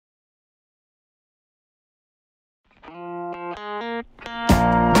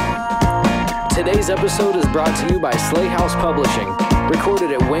Today's episode is brought to you by Slay House Publishing,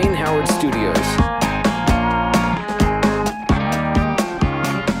 recorded at Wayne Howard Studios.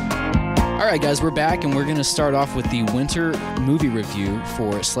 All right, guys, we're back, and we're going to start off with the winter movie review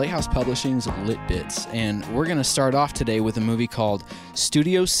for Slay House Publishing's Lit Bits. And we're going to start off today with a movie called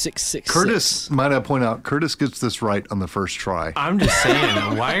Studio 666. Curtis, might I point out, Curtis gets this right on the first try. I'm just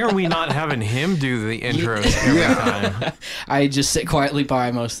saying, why are we not having him do the intros every time? I just sit quietly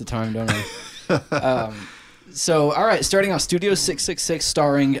by most of the time, don't I? So, all right, starting off, Studio 666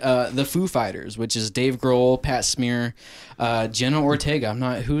 starring the Foo Fighters, which is Dave Grohl, Pat Smear, Jenna Ortega.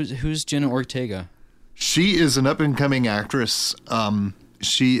 Who's Jenna Ortega? She is an up-and-coming actress.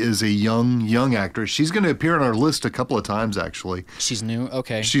 She is a young actress. She's going to appear on our list a couple of times, actually. She's new?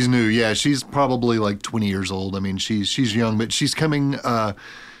 Okay. She's new, yeah. She's probably like 20 years old. I mean, she's young, but she's coming...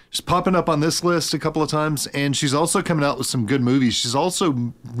 She's popping up on this list a couple of times, and she's also coming out with some good movies. She's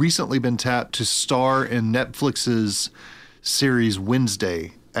also recently been tapped to star in Netflix's series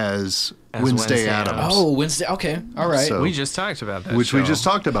Wednesday as Wednesday Addams. Oh, Wednesday. Okay. All right. So, we just talked about that. Which we just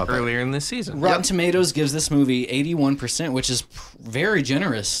talked about earlier in this season. Rotten Tomatoes gives this movie 81%, which is very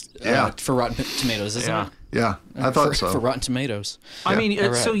generous for Rotten Tomatoes, isn't it? Yeah, I thought so. For Rotten Tomatoes. I mean,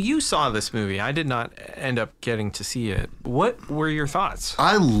 right. So you saw this movie. I did not end up getting to see it. What were your thoughts?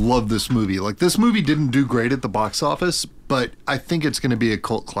 I love this movie. Like, this movie didn't do great at the box office, but I think it's going to be a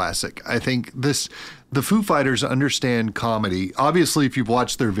cult classic. I think the Foo Fighters understand comedy. Obviously, if you've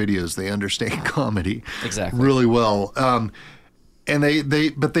watched their videos, they understand comedy really well. And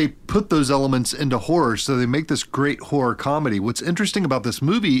they put those elements into horror, so they make this great horror comedy. What's interesting about this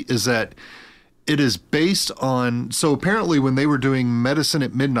movie is that it is based on, so apparently when they were doing Medicine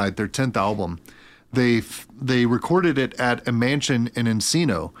at Midnight, their 10th album, they recorded it at a mansion in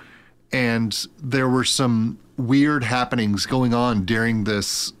Encino, and there were some weird happenings going on during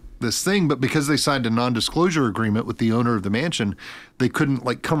this thing, but because they signed a non-disclosure agreement with the owner of the mansion, they couldn't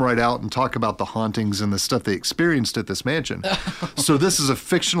like come right out and talk about the hauntings and the stuff they experienced at this mansion. So this is a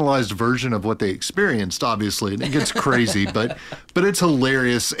fictionalized version of what they experienced, obviously, and it gets crazy, but it's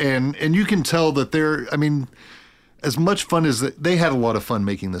hilarious, and you can tell that I mean, as much fun as they had a lot of fun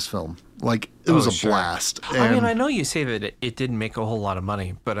making this film. Like, it was a blast. I mean, I know you say that it didn't make a whole lot of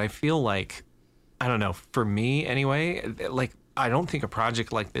money, but I feel like, I don't know, for me anyway, like, I don't think a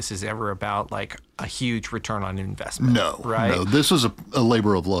project like this is ever about like a huge return on investment. No, right? No, this was a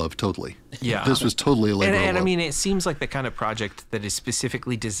labor of love, totally. Yeah. This was totally a labor of love. And I mean, it seems like the kind of project that is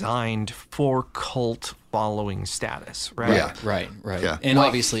specifically designed for cult following status, right? Yeah. Right. Yeah. And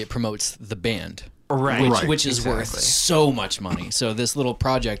obviously it promotes the band. Right. Which is worth so much money. So this little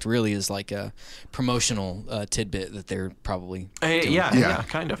project really is like a promotional tidbit that they're probably doing. Yeah,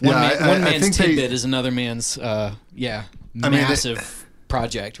 kind of. One man's tidbit is another man's, massive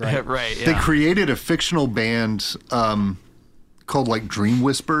project, right? Right, yeah. They created a fictional band called like Dream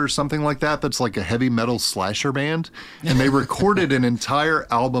Whisper or something like that. That's like a heavy metal slasher band. And they recorded an entire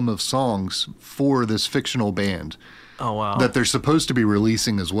album of songs for this fictional band. Oh, wow. That they're supposed to be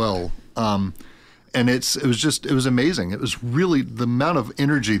releasing as well. And it was amazing. It was really the amount of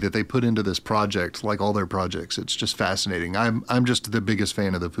energy that they put into this project, like all their projects. It's just fascinating. I'm just the biggest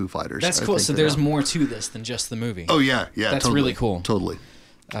fan of the Foo Fighters. That's cool. So there's more to this than just the movie. Oh yeah. That's totally, really cool. Totally.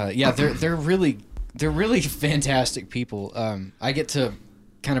 They're really fantastic people. I get to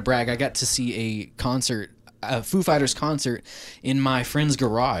kind of brag. I got to see a Foo Fighters concert in my friend's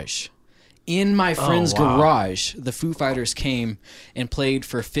garage. In my friend's garage, the Foo Fighters came and played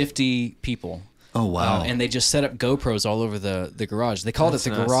for 50 people. Oh, wow. And they just set up GoPros all over the garage. They called it the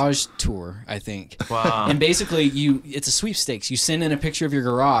Garage Tour, I think. Wow. And basically, it's a sweepstakes. You send in a picture of your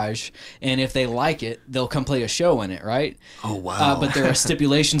garage, and if they like it, they'll come play a show in it, right? Oh, wow. But there are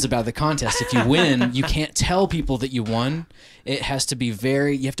stipulations about the contest. If you win, you can't tell people that you won. It has to be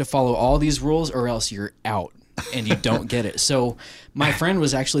you have to follow all these rules, or else you're out, and you don't get it. So my friend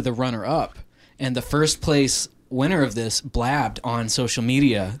was actually the runner-up, and the first place winner of this blabbed on social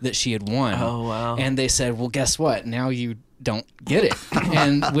media that she had won. Oh, wow. And they said, well, guess what? Now you don't get it,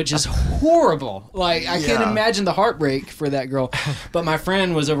 and which is horrible. Like, I can't imagine the heartbreak for that girl. But my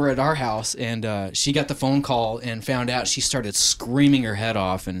friend was over at our house, and she got the phone call and found out. She started screaming her head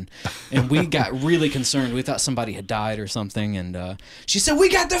off, and we got really concerned. We thought somebody had died or something, and she said, we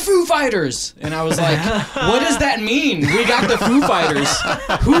got the Foo Fighters. And I was like, what does that mean? We got the Foo Fighters.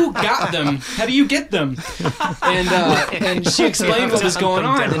 Who got them? How do you get them? And she explained what was going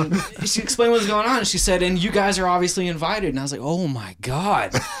on, and she said, and you guys are obviously invited. And I was like, oh my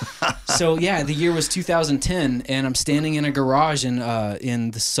God. So yeah, the year was 2010, and I'm standing in a garage in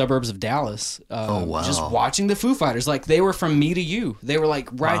the suburbs of Dallas, oh, wow. just watching the Foo Fighters. Like, they were from me to you. They were like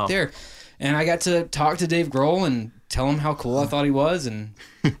right there. And I got to talk to Dave Grohl and tell him how cool I thought he was, and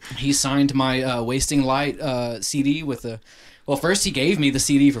he signed my Wasting Light CD with a. Well, first he gave me the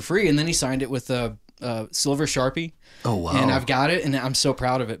CD for free, and then he signed it with a silver Sharpie. Oh wow! And I've got it, and I'm so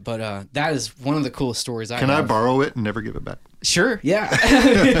proud of it. But that is one of the coolest stories I have. Can I borrow it and never give it back? Sure, yeah.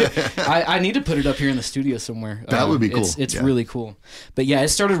 I need to put it up here in the studio somewhere. That would be cool. It's really cool. But yeah, it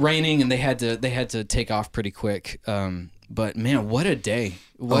started raining, and they had to take off pretty quick. But man, what a day!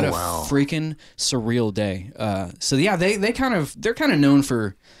 What a freaking surreal day. So yeah, they're kind of known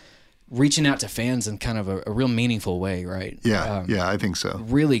for reaching out to fans in kind of a real meaningful way, right? Yeah, yeah, I think so.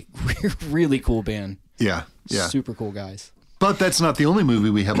 Really, really cool band. Yeah, yeah. Super cool guys. But that's not the only movie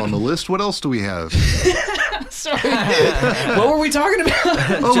we have on the list. What else do we have? Sorry. What were we talking about?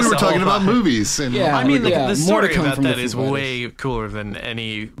 Oh, we were talking about movies. And Yeah. I mean, the more to story come about from the that Foo is Fighters. way cooler than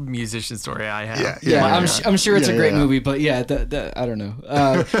any musician story I have. Yeah, I'm sure it's a great yeah. movie, but yeah, I don't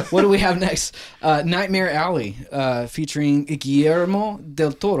know. What do we have next? Nightmare Alley, featuring Guillermo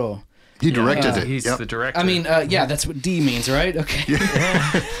del Toro. He directed it. He's Yep. the director. I mean, yeah, that's what D means, right? Okay.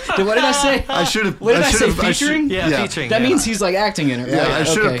 What did I say? I should have. What did I say? Featuring? yeah, featuring. That yeah. means he's like acting in it, right? Yeah, I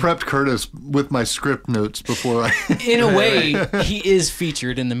should have Okay. prepped Curtis with my script notes before I. In a way, he is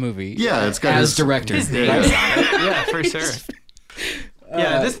featured in the movie. Yeah, it's got as his director. His name right? is on it. Yeah, for sure.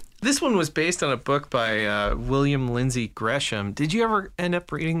 Yeah, this one was based on a book by William Lindsay Gresham. Did you ever end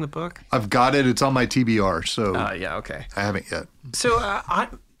up reading the book? I've got it. It's on my TBR, so Yeah, okay. I haven't yet. So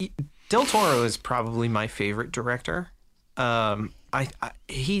Del Toro is probably my favorite director.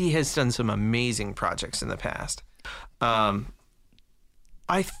 He has done some amazing projects in the past. I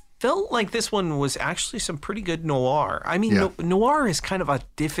felt like this one was actually some pretty good noir. I mean, Yeah. noir is kind of a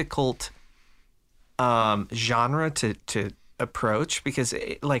difficult genre to approach because,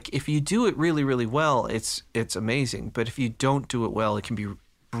 if you do it really, really well, it's amazing. But if you don't do it well, it can be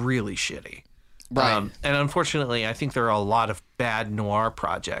really shitty. Right. And unfortunately, I think there are a lot of bad noir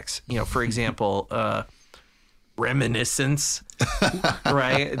projects. You know, for example, Reminiscence,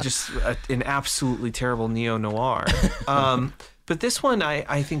 right? Just an absolutely terrible neo-noir. But this one,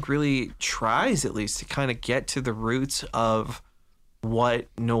 I think, really tries at least to kind of get to the roots of what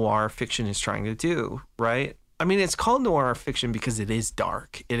noir fiction is trying to do, right? I mean, it's called noir fiction because it is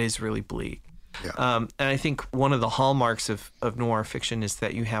dark. It is really bleak. Yeah. And I think one of the hallmarks of noir fiction is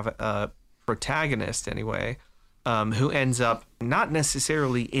that you have a protagonist, anyway, who ends up not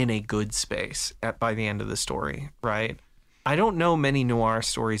necessarily in a good space by the end of the story, right? I don't know many noir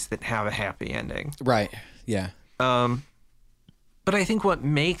stories that have a happy ending. Right. Yeah. But I think what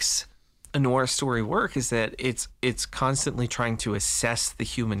makes a noir story work is that it's constantly trying to assess the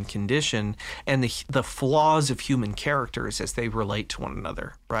human condition and the flaws of human characters as they relate to one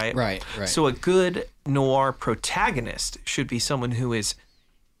another, right? Right. So a good noir protagonist should be someone who is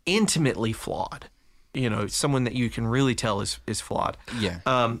intimately flawed, someone that you can really tell is flawed. Yeah.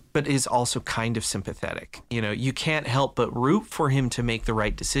 But is also kind of sympathetic. You can't help but root for him to make the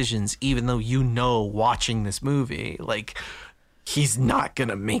right decisions, even though watching this movie, he's not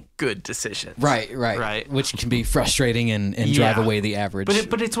gonna make good decisions. Right. Which can be frustrating and drive away the average.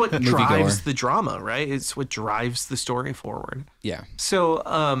 But it's what moviegoer. drives the drama, right? It's what drives the story forward. Yeah.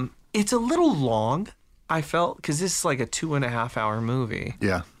 So it's a little long, I felt, because this is like a 2.5 hour movie.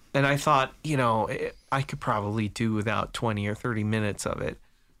 Yeah. And I thought, I could probably do without 20 or 30 minutes of it.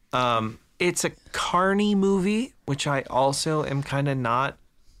 It's a carny movie, which I also am kind of not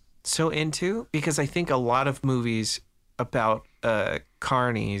so into, because I think a lot of movies about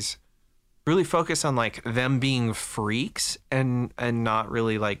carnies really focus on them being freaks and not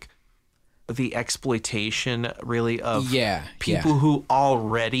really the exploitation really of people who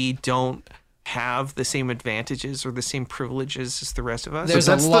already don't have the same advantages or the same privileges as the rest of us. There's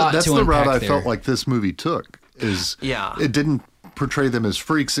That's a lot that's to the route unpack I there. felt like this movie took. It didn't portray them as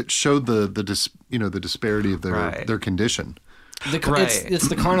freaks. It showed the disparity of their condition. It's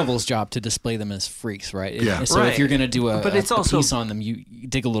the carnival's job to display them as freaks, right? Yeah. So if you're going to do a also piece on them, you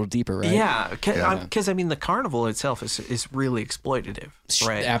dig a little deeper, right? Yeah, because I mean, the carnival itself is really exploitative,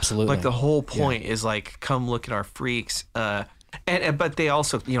 right? Absolutely. The whole point is come look at our freaks. But they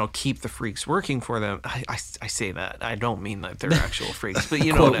also, keep the freaks working for them. I say that. I don't mean that they're actual freaks, but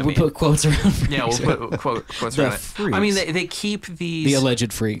you know what I mean. We'll put quotes around freaks. Yeah, we'll put quotes The around it. freaks. I mean, they keep these... The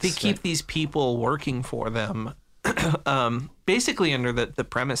alleged freaks. They keep these people working for them basically under the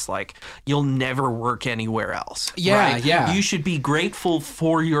premise you'll never work anywhere else. Yeah, right? yeah. You should be grateful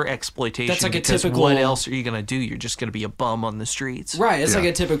for your exploitation. That's like a because typical- what else are you going to do? You're just going to be a bum on the streets. Right, it's Yeah. like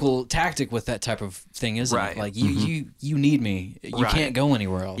a typical tactic with that type of thing, isn't Right. it? You need me. You Right. can't go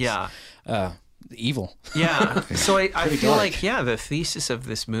anywhere else. Yeah. evil. Yeah. So I feel dark. like, the thesis of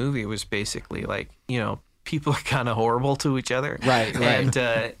this movie was basically like, people are kind of horrible to each other. Right.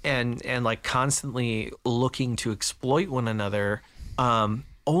 And like constantly looking to exploit one another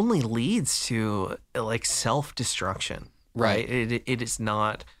only leads to like self-destruction. Right. It is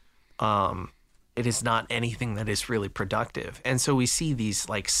not anything that is really productive. And so we see these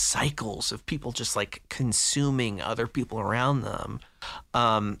like cycles of people just like consuming other people around them.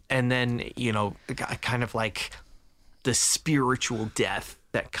 And then, kind of like the spiritual death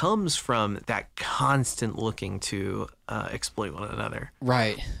that comes from that constant looking to exploit one another.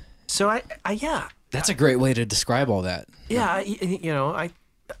 Right. So I That's a great way to describe all that. yeah,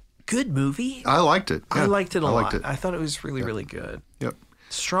 good movie. I liked it. I Yeah, liked it a lot. liked it. I thought it was really, really good. Yep.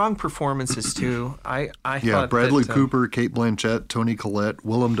 Strong performances too. I Yeah, thought Bradley that, Cooper, Kate Blanchett, Toni Collette,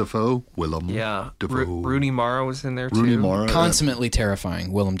 Willem Dafoe. Dafoe. Rooney Mara was in there too. Rooney Mara. Consummately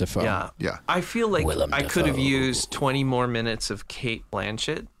terrifying, Willem Dafoe. Yeah. Yeah. I feel like Willem I could have Dafoe. used 20 more minutes of Kate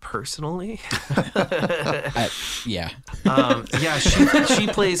Blanchett personally. Yeah. Yeah, she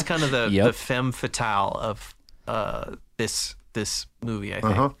plays kind of the Yep. femme fatale of this movie, I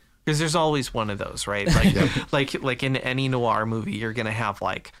think. Uh-huh. Because there's always one of those, right? Like in any noir movie, you're gonna have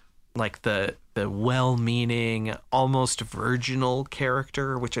like the well-meaning, almost virginal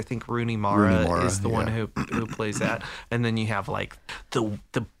character, which I think Rooney Mara is the one who plays that, and then you have like the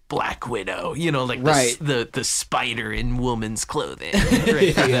Black Widow, like Right. the spider in woman's clothing.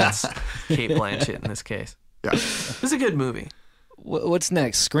 Right? That's Kate Blanchett in this case. Yeah. It was a good movie. What's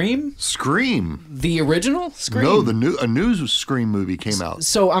next? Scream? Scream. The original Scream? No, a new Scream movie came out.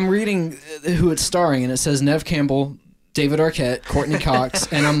 So I'm reading who it's starring, and it says Nev Campbell, David Arquette, Courtney Cox,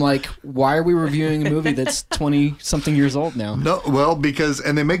 and I'm like, why are we reviewing a movie that's 20-something years old now? No, well,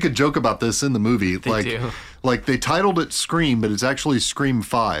 and they make a joke about this in the movie. They do. Like they titled it Scream, but it's actually Scream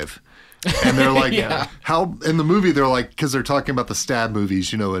 5. And they're like, how in the movie they're like, because they're talking about the Stab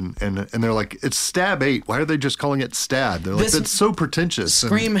movies, and they're like, it's Stab 8. Why are they just calling it Stab? They're like, This- that's so pretentious.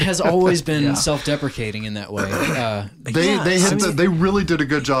 Scream has always been self-deprecating in that way. They really did a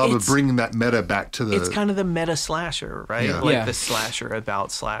good job of it's- bringing that meta back to the. It's kind of the meta slasher, right? Yeah. Like Yeah. the slasher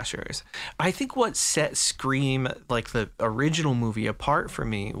about slashers. I think what set Scream, like the original movie, apart for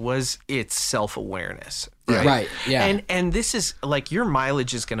me was its self-awareness. Yeah. Right, yeah. And this is like your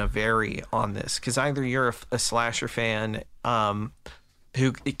mileage is going to vary on this because either you're a slasher fan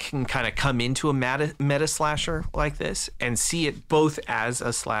who can kind of come into a meta slasher like this and see it both as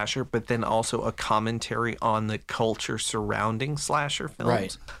a slasher, but then also a commentary on the culture surrounding slasher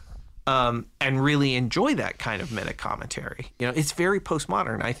films. Right. And really enjoy that kind of meta commentary. It's very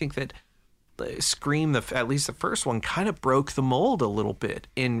postmodern. I think that Scream, at least the first one, kind of broke the mold a little bit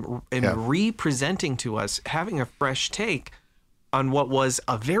in representing to us, having a fresh take on what was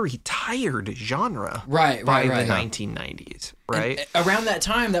a very tired genre Right, by right. the 1990s, right? And around that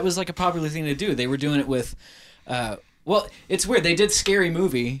time, that was like a popular thing to do. They were doing it with, well, it's weird. They did Scary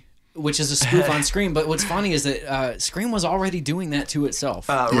Movie, which is a spoof on Scream. But what's funny is that Scream was already doing that to itself,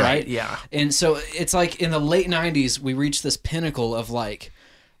 right? Yeah. And so it's like in the late 90s, we reached this pinnacle of like,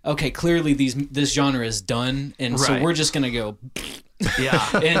 okay, clearly this genre is done. And so Right. we're just going to go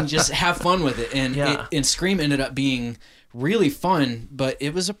Yeah. and just have fun with it. And, and Scream ended up being really fun, but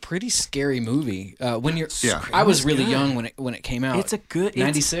it was a pretty scary movie. I was really young when it came out. It's a good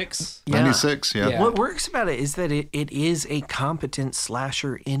 96. 96, yeah. Yeah. What works about it is that it is a competent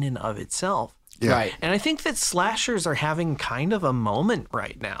slasher in and of itself. Yeah. Right. And I think that slashers are having kind of a moment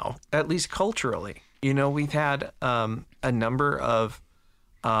right now, at least culturally. We've had a number of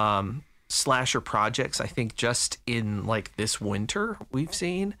slasher projects, I think, just in like this winter we've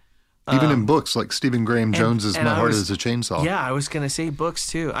seen. Even in books like Stephen Graham Jones's and My I Heart was- is a Chainsaw. Yeah, I was going to say books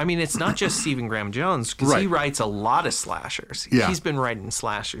too. I mean, it's not just Stephen Graham Jones because he Right. writes a lot of slashers. Yeah. He's been writing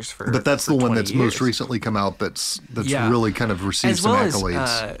slashers for But that's for the one 20 that's most years. recently come out that's Yeah. really kind of received As some well accolades.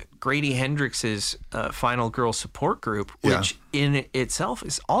 as Grady Hendrix's Final Girl Support Group, Yeah. which in itself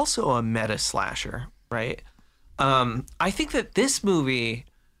is also a meta slasher, right? I think that this movie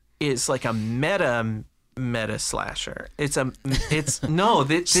is like a meta slasher. This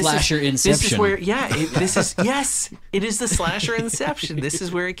Slasher is, Inception. This is where it is the slasher Inception. This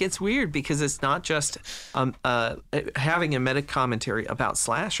is where it gets weird because it's not just having a meta commentary about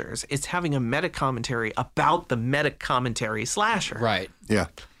slashers. It's having a meta commentary about the meta commentary slasher. Right. yeah.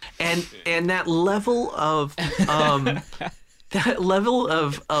 And that level of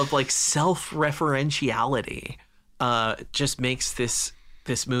like self-referentiality just makes this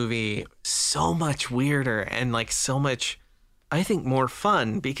movie so much weirder and like so much, I think, more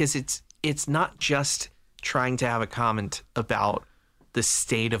fun because it's not just trying to have a comment about the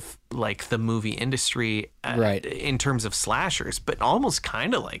state of like the movie industry Right. in terms of slashers, but almost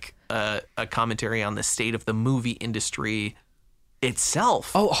kind of like a commentary on the state of the movie industry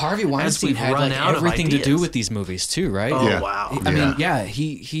itself. Oh, Harvey Weinstein we've had run like out of everything to do ideas. with these movies too, right? Oh, Yeah. wow. I mean, yeah,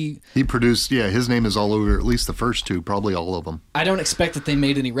 he. He produced, his name is all over at least the first two, probably all of them. I don't expect that they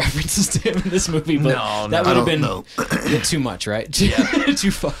made any references to him in this movie, but No, that no. would have I been don't too much, right? Too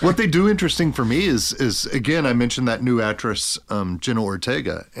far. What they do interesting for me is again, I mentioned that new actress, Jenna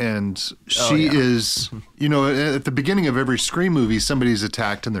Ortega, and she is, at the beginning of every Scream movie, somebody's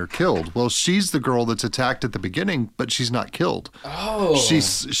attacked and they're killed. Well, she's the girl that's attacked at the beginning, but she's not killed. Oh,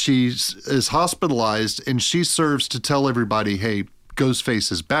 She's is hospitalized, and she serves to tell everybody, "Hey, Ghostface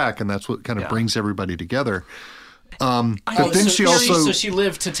is back," and that's what kind of brings everybody together. But then she also, so she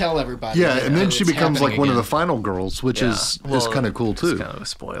lived to tell everybody. and then she it's becomes like happening one of the again. final girls, which is Well, kind of cool It's too. kind of a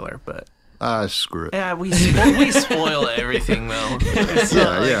spoiler, but Screw it. yeah, we spoil everything though. It's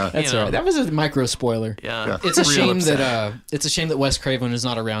not Yeah. That's you know, all right. That was a micro spoiler. Yeah. It's a Real shame upset. that Wes Craven is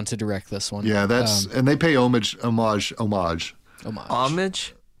not around to direct this one. Yeah, that's and they pay homage. homage. homage.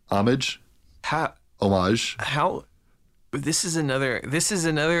 Homage. How? This is another.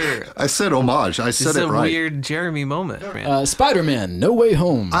 I said homage. I This said is it a right. weird Jeremy moment, man. Spider-Man: No Way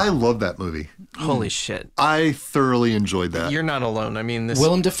Home. I love that movie. Holy shit! I thoroughly enjoyed that. You're not alone. I mean, this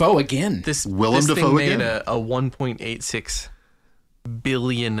Willem Dafoe again. Willem Willem thing Dafoe made again? a 1.86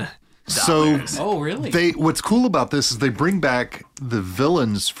 billion. So Oh, really? what's cool about this is they bring back the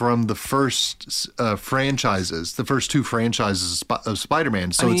villains from the first franchises, the first two franchises of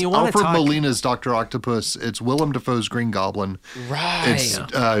Spider-Man. So I mean, it's you wanna Alfred talk- Molina's Dr. Octopus, it's Willem Dafoe's Green Goblin, right. it's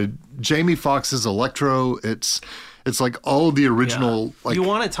Jamie Foxx's Electro. It's like all the original. Like you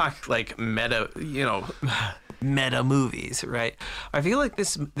want to talk like meta, meta movies, right? I feel like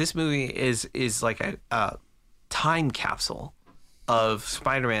this movie is like a time capsule of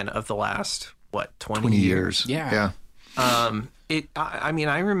Spider-Man of the last 20 years. Yeah. I mean,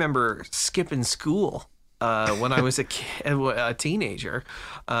 I remember skipping school when I was a teenager.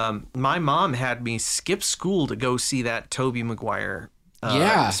 My mom had me skip school to go see that Tobey Maguire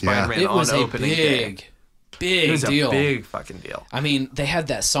Spider-Man It was on a opening day. big It was deal. a big fucking deal. I mean, they had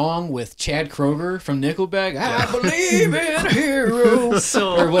that song with Chad Kroger from Nickelback. I believe in heroes,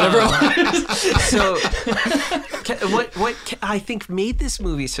 So, or whatever. it was. So, what I think made this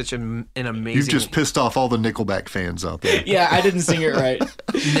movie such an amazing. you've just pissed off all the Nickelback fans out there. Yeah, I didn't sing it right.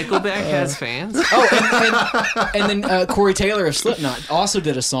 Nickelback has fans. Oh, and then Corey Taylor of Slipknot also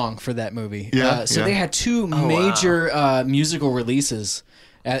did a song for that movie. Yeah, So yeah. they had two major musical releases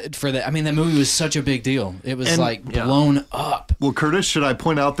for that. I mean, that movie was such a big deal. It was blown up. Well, Curtis, should I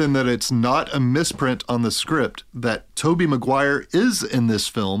point out then that it's not a misprint on the script that Tobey Maguire is in this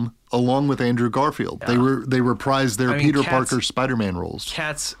film along with Andrew Garfield. They reprised their Peter Parker Spider-Man roles.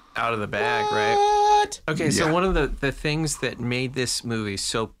 Cat's out of the bag, right? What? Okay, so Yeah. one of the things that made this movie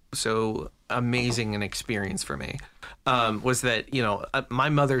so amazing an experience for me was that my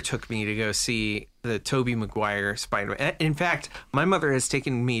mother took me to go see the Tobey Maguire Spider-Man. In fact, my mother has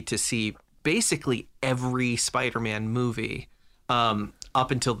taken me to see basically every Spider-Man movie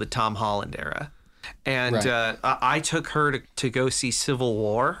up until the Tom Holland era. And Right. I took her to go see Civil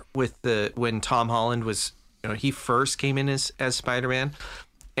War when Tom Holland was, he first came in as Spider-Man.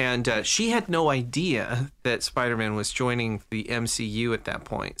 And she had no idea that Spider-Man was joining the MCU at that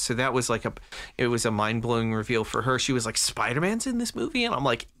point. So that was it was a mind-blowing reveal for her. She was like, Spider-Man's in this movie? And I'm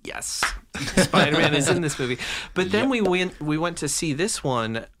like, yes, Spider-Man is in this movie. But then we went to see this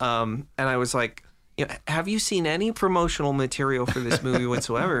one, and I was like, have you seen any promotional material for this movie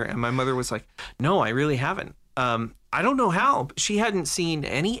whatsoever? And my mother was like, no, I really haven't. I don't know how. She hadn't seen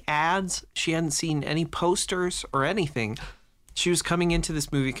any ads. She hadn't seen any posters or anything. She was coming into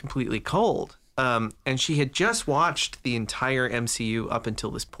this movie completely cold. And she had just watched the entire MCU up until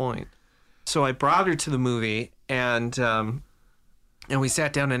this point. So I brought her to the movie and we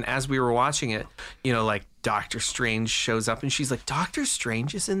sat down, and as we were watching it, Doctor Strange shows up and she's like, Doctor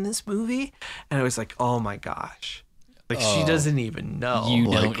Strange is in this movie? And I was like, oh my gosh. She doesn't even know.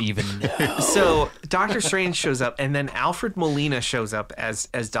 You don't even know. So Doctor Strange shows up, and then Alfred Molina shows up as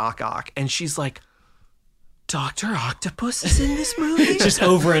Doc Ock, and she's like, Dr. Octopus is in this movie? Just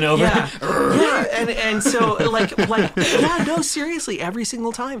over and over. Yeah. And so no, seriously, every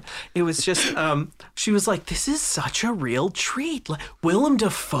single time. It was just she was like, this is such a real treat. Like, Willem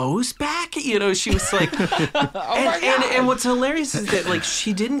Dafoe's back? She was like and what's hilarious is that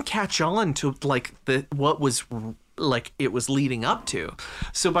she didn't catch on to what was it was leading up to.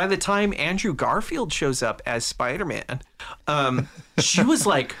 So by the time Andrew Garfield shows up as Spider-Man, she was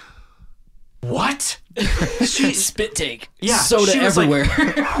like, what? Spit take. Yeah, soda she was everywhere.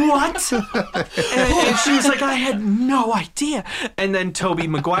 Like, what? And she was like, I had no idea. And then Tobey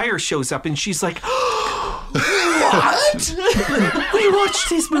Maguire shows up, and she's like, what? We watched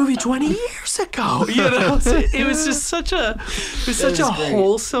this movie 20 years ago. You know, it was just such a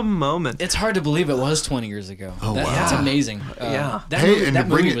wholesome moment. It's hard to believe it was 20 years ago. Oh, wow. That's amazing. Yeah. That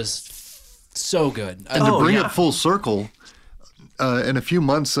movie was so good. And to bring it full circle, in a few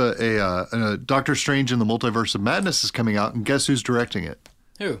months, a Doctor Strange in the Multiverse of Madness is coming out, and guess who's directing it?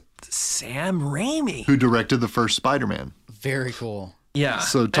 Who? Sam Raimi. Who directed the first Spider-Man. Very cool. Yeah.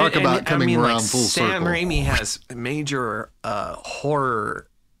 So talk about coming around full Sam circle. Sam Raimi has major horror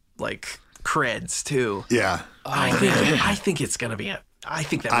creds too. Yeah. I think it's gonna be I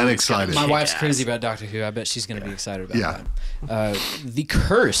think that I'm excited. My wife's crazy about Doctor Who. I bet she's going to be excited about that. The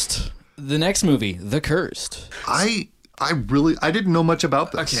Cursed. The next movie, The Cursed. I didn't know much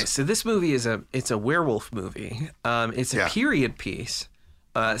about this. Okay, so this movie it's a werewolf movie. It's a period piece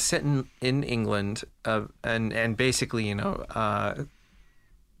set in England, and basically,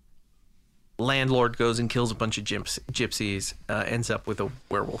 landlord goes and kills a bunch of gypsies, ends up with a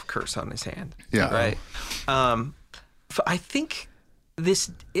werewolf curse on his hand. Yeah. Right. I think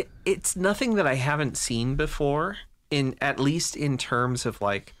it's nothing that I haven't seen before, at least in terms of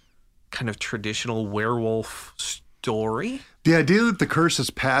like kind of traditional werewolf story. The idea that the curse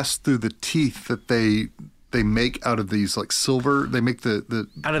is passed through the teeth that they make out of these like silver. They make the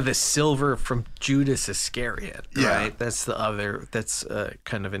out of the silver from Judas Iscariot. Yeah. Right. That's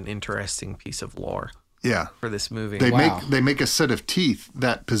kind of an interesting piece of lore. Yeah. For this movie. They make a set of teeth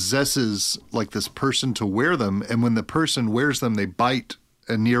that possesses like this person to wear them, and when the person wears them, they bite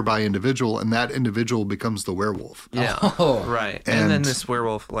a nearby individual, and that individual becomes the werewolf. Yeah. Oh. Right. And then this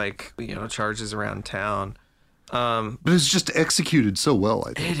werewolf charges around town. But it's just executed so well,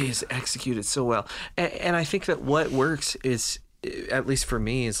 I think. It is executed so well. And I think that what works is, at least for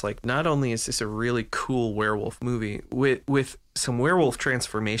me, is like, not only is this a really cool werewolf movie with some werewolf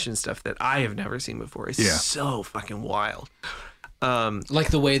transformation stuff that I have never seen before. It's so fucking wild.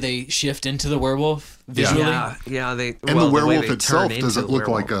 Like the way they shift into the werewolf visually. Yeah. The werewolf itself doesn't look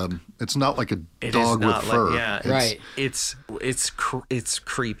like it's not like a dog with fur. Right. It's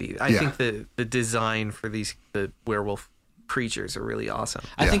creepy. I think the design for the werewolf creatures are really awesome.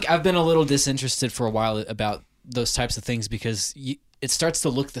 I think I've been a little disinterested for a while about those types of things because it starts to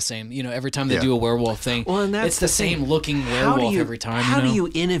look the same. Every time they do a werewolf thing, it's the same looking werewolf every time. How do you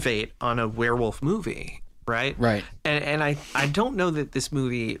innovate on a werewolf movie? Right. And I don't know that this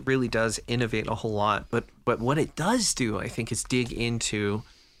movie really does innovate a whole lot, but what it does do, I think, is dig into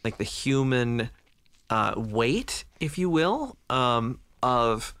like the human weight, if you will,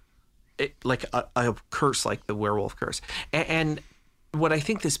 of it, like a curse like the werewolf curse. And what I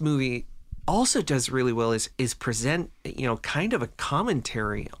think this movie also does really well is present, kind of a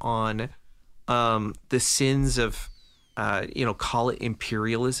commentary on the sins of call it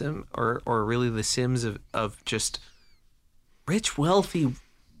imperialism or really the sins of just rich, wealthy,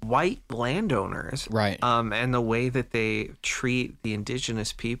 white landowners. Right. And the way that they treat the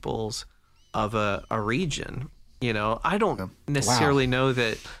indigenous peoples of a region. I don't necessarily know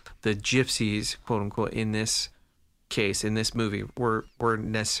that the gypsies, quote unquote, in this case, in this movie, were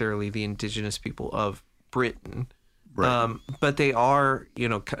necessarily the indigenous people of Britain. Right. But they are,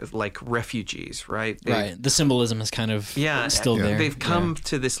 like refugees, right? Right. The symbolism is kind of still there. They've come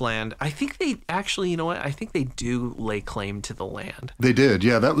to this land. I think they actually, I think they do lay claim to the land. They did.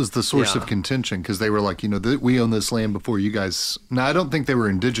 Yeah, that was the source of contention because they were like, we own this land before you guys. Now, I don't think they were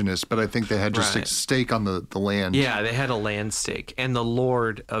indigenous, but I think they had just a stake on the land. Yeah, they had a land stake. And the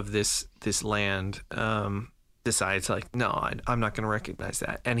lord of this land decides like, no, I'm not going to recognize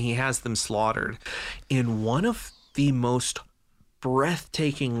that. And he has them slaughtered in one of the most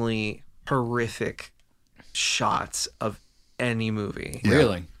breathtakingly horrific shots of any movie. Yeah.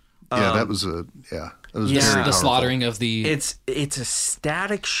 Really? Yeah, that was very the slaughtering of the. It's a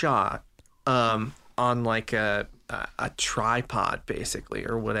static shot, on like a tripod basically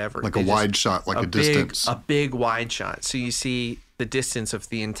or whatever, like a wide shot, like a distance, a big wide shot. So you see the distance of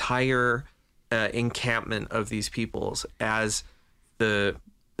the entire encampment of these peoples as the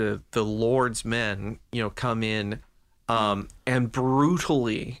Lord's men, come in and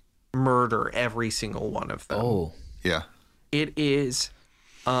brutally murder every single one of them. Oh. Yeah. It is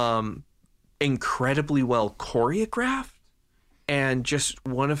incredibly well choreographed and just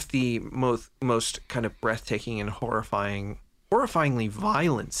one of the most kind of breathtaking and horrifyingly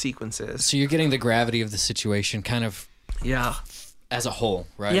violent sequences. So you're getting the gravity of the situation kind of as a whole,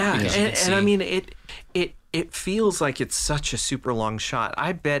 right? Yeah, and I mean it it feels like it's such a super long shot.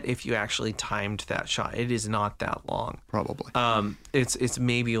 I bet if you actually timed that shot, it is not that long. Probably. It's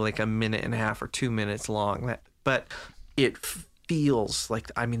maybe like a minute and a half or 2 minutes long. But it feels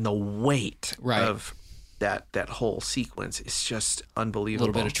like, I mean, the weight of that whole sequence is just unbelievable. A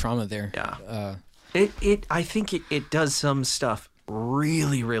little bit of trauma there. Yeah. I think it does some stuff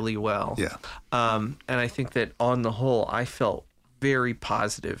really, really well. Yeah. And I think that on the whole, I felt very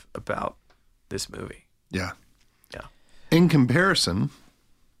positive about this movie. Yeah. Yeah. In comparison,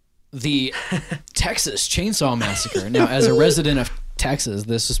 the Texas Chainsaw Massacre. Now, as a resident of Texas,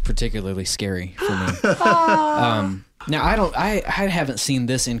 this was particularly scary for me. Now, I haven't seen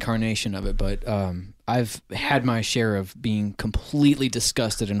this incarnation of it, but I've had my share of being completely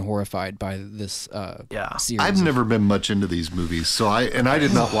disgusted and horrified by this series. I've never been much into these movies, so I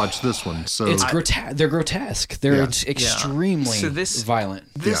did not watch this one. So it's they're grotesque. They're extremely violent.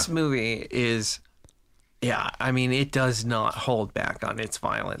 This movie is. Yeah, I mean, it does not hold back on its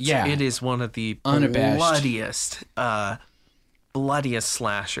violence. Yeah. It is one of the Unabashed. bloodiest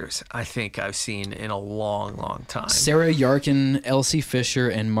slashers I think I've seen in a long, long time. Sarah Yarkin, Elsie Fisher,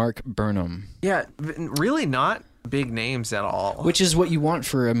 and Mark Burnham. Yeah, really not big names at all. Which is what you want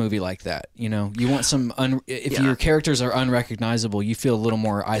for a movie like that. You know, you want some. If your characters are unrecognizable, you feel a little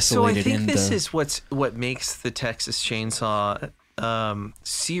more isolated. So I think this is what makes the Texas Chainsaw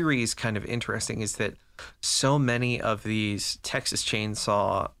series kind of interesting, is that so many of these Texas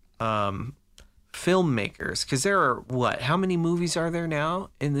Chainsaw filmmakers, because there are how many movies are there now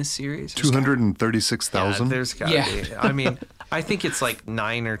in this series? 236,000. There's gotta be. I mean, I think it's like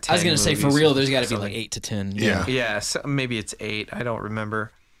 9 or 10. I was gonna say, for real, there's got to be like 8 to 10. Yeah, so maybe it's 8. I don't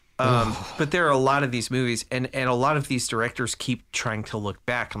remember. But there are a lot of these movies, and a lot of these directors keep trying to look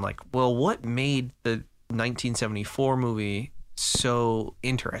back. I'm like, well, what made the 1974 movie so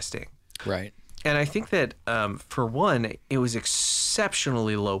interesting? Right. And I think that, for one, it was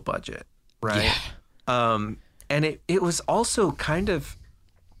exceptionally low budget, right? Yeah. And it was also kind of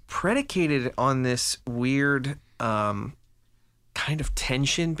predicated on this weird kind of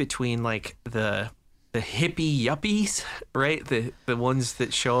tension between, like, the hippie yuppies, right? The ones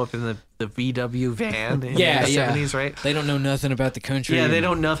that show up in the VW van in the 70s, right? They don't know nothing about the country. Yeah, they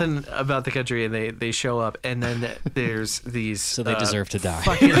don't know nothing about the country, and they show up, and then there's these... So they deserve to die.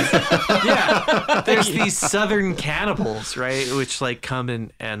 There's these southern cannibals, right? Which, like, come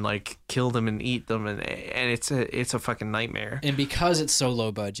and like, kill them and eat them, and it's a fucking nightmare. And because it's so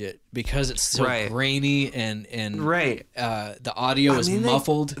low budget, because it's so grainy and the audio is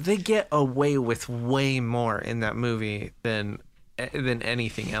muffled. They get away with way more in that movie than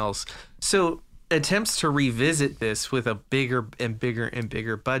anything else. So attempts to revisit this with a bigger and bigger and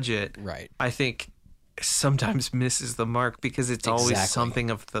bigger budget, I think sometimes misses the mark, because it's always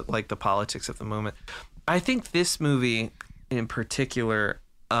something of the politics of the moment. I think this movie in particular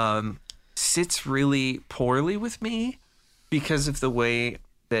sits really poorly with me because of the way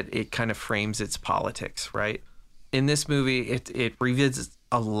that it kind of frames its politics, right? In this movie, it revisits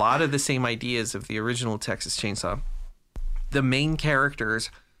a lot of the same ideas of the original Texas Chainsaw. The main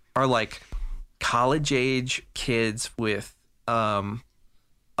characters are like college-age kids with a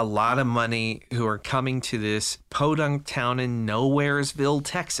lot of money who are coming to this podunk town in Nowheresville,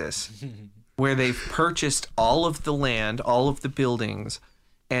 Texas, where they've purchased all of the land, all of the buildings,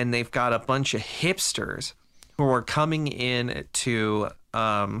 and they've got a bunch of hipsters who are coming in to...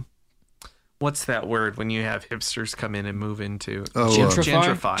 what's that word when you have hipsters come in and move into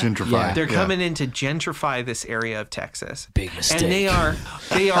gentrify? Yeah. They're coming in to gentrify this area of Texas. Big mistake. And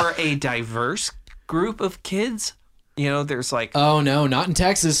they are a diverse group of kids. You know, there's like, oh no, not in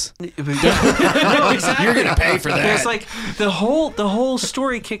Texas. No, exactly. You're gonna pay for that. There's like the whole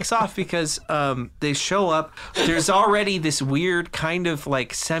story kicks off because they show up. There's already this weird kind of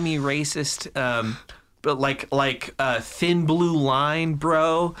like semi-racist. But like Thin Blue Line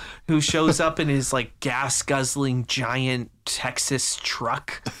bro who shows up in his like gas guzzling giant Texas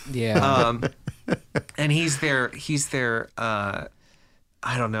truck. Yeah. And he's their I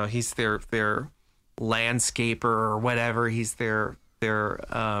don't know, he's their landscaper or whatever. He's their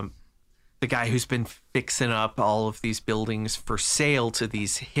the guy who's been fixing up all of these buildings for sale to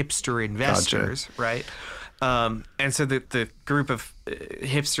these hipster investors, right? And so the group of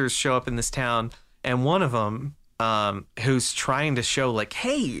hipsters show up in this town. And one of them, who's trying to show like,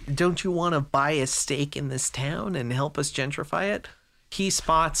 hey, don't you want to buy a stake in this town and help us gentrify it? He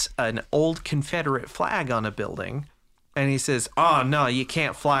spots an old Confederate flag on a building, and he says, oh, no, you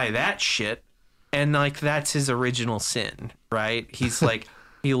can't fly that shit. And like, that's his original sin, right? He's like,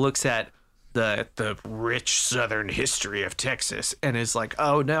 he looks at the rich Southern history of Texas, and is like,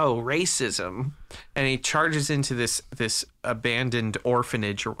 oh no, racism, and he charges into this abandoned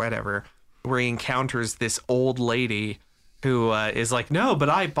orphanage or whatever, where he encounters this old lady who is like, no, but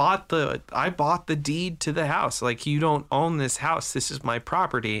I bought the deed to the house. Like, you don't own this house. This is my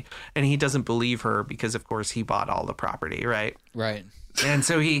property. And he doesn't believe her because, of course, he bought all the property, right? Right. And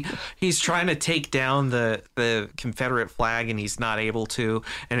so he's trying to take down the Confederate flag, and he's not able to.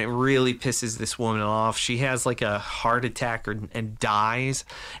 And it really pisses this woman off. She has like a heart attack and dies.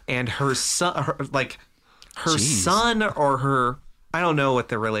 And her son, her son or her, I don't know what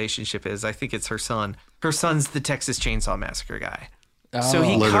the relationship is. I think it's her son. Her son's the Texas Chainsaw Massacre guy. Oh. So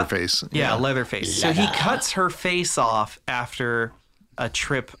he Leatherface. Yeah, Leatherface. So he cuts her face off after a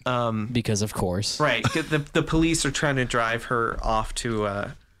trip. Because of course. Right. The police are trying to drive her off to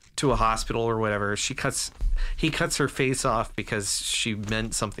a hospital or whatever. He cuts her face off because she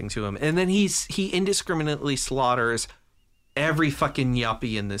meant something to him. And then he indiscriminately slaughters every fucking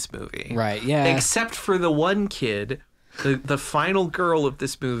yuppie in this movie. Right, yeah. Except for the one kid. The final girl of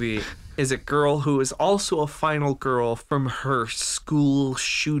this movie is a girl who is also a final girl from her school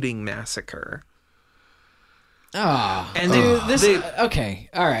shooting massacre. Ah, And dude, okay,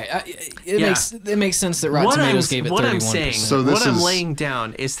 all right. It makes sense that Rotten Tomatoes gave it 31%. What I'm saying, So what I'm laying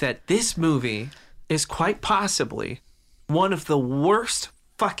down is that this movie is quite possibly one of the worst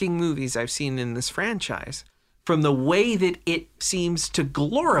fucking movies I've seen in this franchise, from the way that it seems to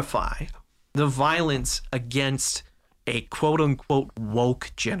glorify the violence against a quote-unquote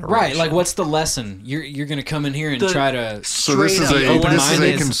woke generation. Right, like what's the lesson? You're going to come in here and try to... So this is a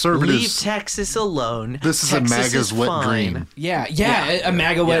conservative... Leave Texas alone. This is Texas a MAGA's wet dream. Yeah, a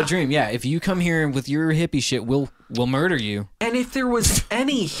MAGA wet dream. Yeah, if you come here with your hippie shit, we'll murder you. And if there was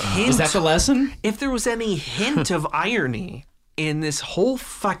any hint... Is that the lesson? If there was any hint of irony in this whole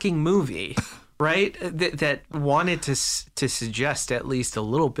fucking movie, right, that wanted to suggest at least a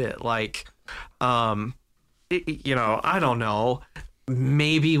little bit, like... I don't know,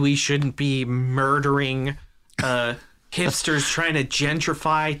 maybe we shouldn't be murdering hipsters trying to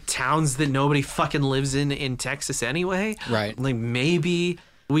gentrify towns that nobody fucking lives in Texas anyway. Right. Like, maybe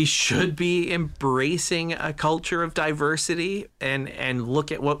we should be embracing a culture of diversity and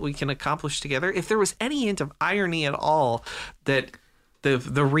look at what we can accomplish together. If there was any hint of irony at all, that the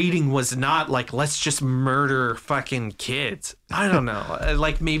reading was not like, let's just murder fucking kids. I don't know.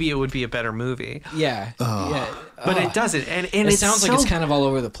 Like, maybe it would be a better movie. Yeah. Yeah. But it doesn't. And it sounds like it's kind of all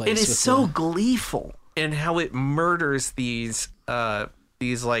over the place. It is so gleeful in how it murders these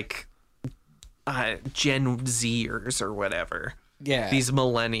like Gen Zers or whatever. Yeah. These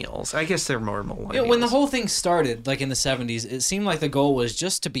millennials. I guess they're more millennials. Yeah, when the whole thing started, like in the 70s, it seemed like the goal was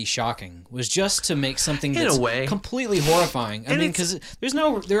just to be shocking, was just to make something that's completely horrifying. I mean, because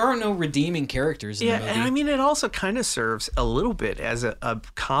there are no redeeming characters in the movie. And I mean, it also kind of serves a little bit as a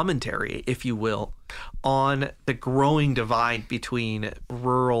commentary, if you will, on the growing divide between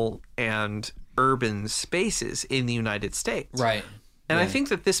rural and urban spaces in the United States. Right. And I think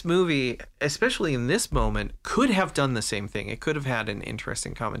that this movie, especially in this moment, could have done the same thing. It could have had an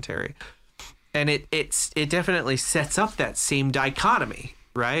interesting commentary. And it definitely sets up that same dichotomy,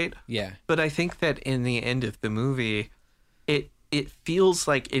 right? Yeah. But I think that in the end of the movie, it feels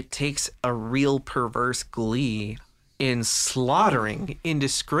like it takes a real perverse glee in slaughtering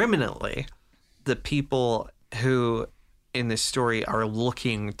indiscriminately the people who in this story are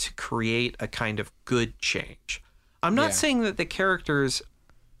looking to create a kind of good change. I'm not saying that the characters,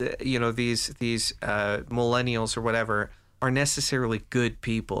 these millennials or whatever, are necessarily good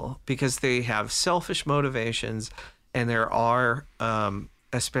people, because they have selfish motivations, and there are,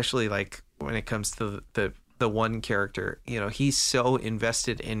 especially like when it comes to the one character, he's so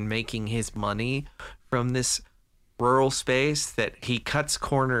invested in making his money from this rural space that he cuts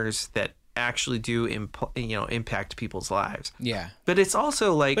corners that actually do impact people's lives. Yeah. But it's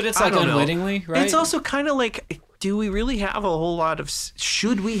also like, but it's like unwittingly, right? It's also kind of like, do we really have a whole lot of,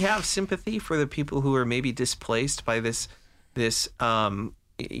 should we have sympathy for the people who are maybe displaced by this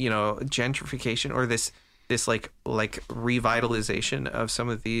gentrification, or this like revitalization of some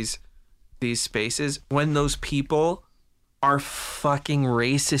of these spaces, when those people are fucking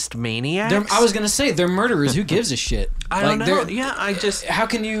racist maniacs? I was gonna say they're murderers. Who gives a shit? I don't know. Yeah, how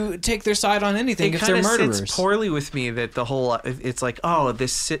can you take their side on anything if they're murderers? It kind of sits poorly with me that the whole, it's like, oh,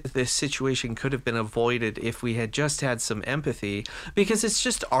 this situation could have been avoided if we had just had some empathy, because it's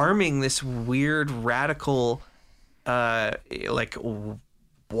just arming this weird radical, like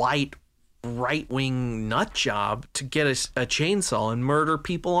white right-wing nut job to get a chainsaw and murder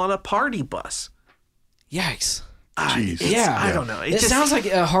people on a party bus. Yikes. Jeez. I don't know. It sounds like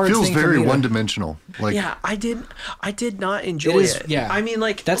a hard feels thing for very me to- one-dimensional. Like, Yeah, I did not enjoy It is, it. yeah. I mean,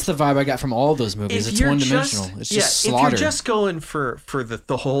 like, That's the vibe I got from all those movies. if It's you're one-dimensional. It's just if slaughter. you're just going for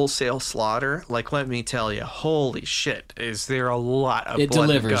the wholesale slaughter, like, let me tell you, holy shit, is there a lot of it blood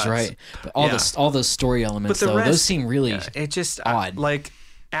and delivers, guts. right? But all those story elements, the though, rest- those seem really It just odd. like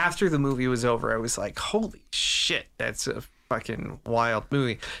after the movie was over, I was like, holy shit, that's a fucking wild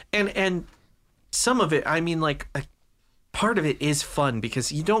movie. And some of it, I mean, like, part of it is fun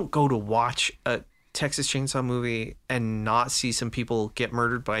because you don't go to watch a Texas Chainsaw movie and not see some people get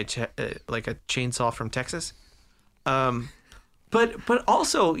murdered by like a chainsaw from Texas. But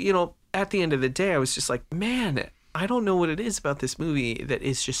also, you know, at the end of the day, I was just like, man, I don't know what it is about this movie that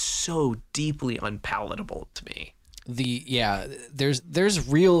is just so deeply unpalatable to me. There's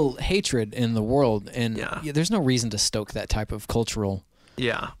real hatred in the world, and Yeah. there's no reason to stoke that type of cultural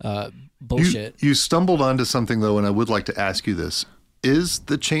Yeah. bullshit. you stumbled onto something, though, and I would like to ask you this. Is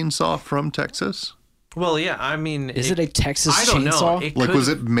the chainsaw from Texas? Well, yeah, I mean... Is it a Texas I don't chainsaw? know. It Like, could- was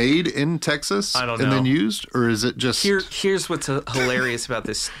it made in Texas I don't and then know. used? Or is it just... Here's what's hilarious about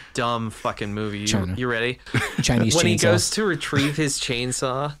this dumb fucking movie. China. You ready? Chinese When he chainsaw. goes to retrieve his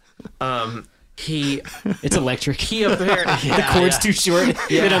chainsaw, he It's electric. he apparently The cord's too short.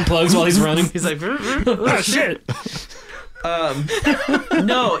 It unplugs while he's running. He's like, oh shit.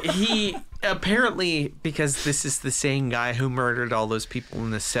 No, he apparently, because this is the same guy who murdered all those people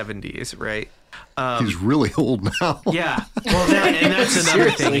in the 70s, right? He's really old now. Yeah. Well, that's another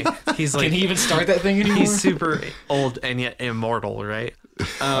thing. He's like, Can he even start that thing anymore? he's super old and yet immortal, right?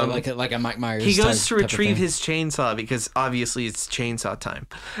 like a Mike Myers. He goes to type of retrieve thing. his chainsaw because obviously it's chainsaw time,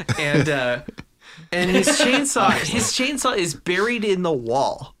 and his chainsaw is buried in the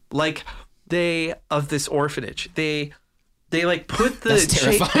wall, like of this orphanage. They like put the That's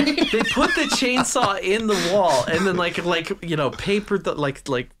terrifying. they put the chainsaw in the wall and then like you know papered the like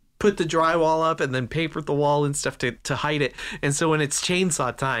put the drywall up and then papered the wall and stuff to hide it. And so when it's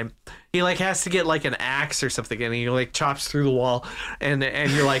chainsaw time, he like has to get like an axe or something and he like chops through the wall and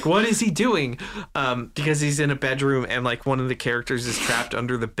you're like, what is he doing? Because he's in a bedroom and like one of the characters is trapped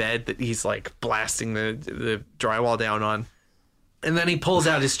under the bed that he's like blasting the drywall down on. And then he pulls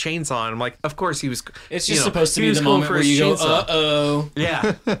out his chainsaw, and I'm like, of course he was. It's you just know, supposed to he be was the going moment for where his you go, chainsaw. uh-oh.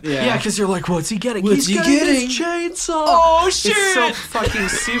 Yeah. Yeah. Yeah, because you're like, what's he getting? What's he getting? His chainsaw. Oh, It's so shit. fucking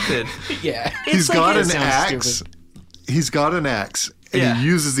stupid. Yeah. He's like got it an sounds axe. stupid. He's got an axe, and Yeah. he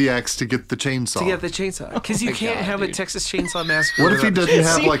uses the axe to get the chainsaw. To get the chainsaw. Because you my can't God, have a dude. Texas Chainsaw Massacre. What if he without- doesn't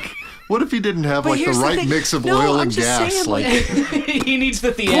have like? What if he didn't have But like the here's the right thing. mix of No, oil I'm and just gas? saying, Like, He needs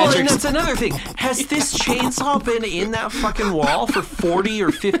the Well, and theatrics. that's another thing. Has this chainsaw been in that fucking wall for 40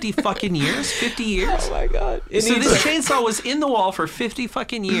 or 50 fucking years? 50 years? Oh my god. It So needs this chainsaw was in the wall for 50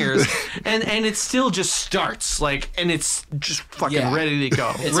 fucking years, and it still just starts like, and it's just fucking Yeah. ready to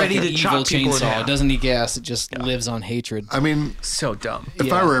go, it's ready like to an chop evil people in chainsaw. half. It doesn't need gas. It just lives on hatred. I mean, So dumb.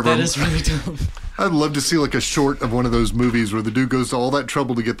 if I were ever, that is really dumb. I'd love to see like a short of one of those movies where the dude goes to all that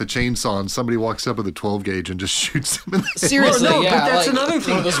trouble to get the chainsaw, and somebody walks up with a 12 gauge and just shoots him in the head. Seriously, Well, no, yeah. but that's like, another thing.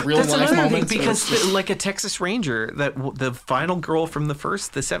 One of those real That's life another thing moments. where because it's just- like a Texas Ranger, that the final girl from the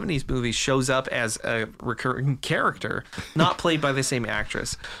 70s movie shows up as a recurring character, not played by the same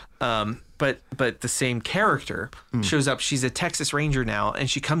actress, but the same character shows up. She's a Texas Ranger now, and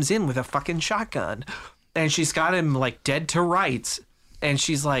she comes in with a fucking shotgun, and she's got him like dead to rights, and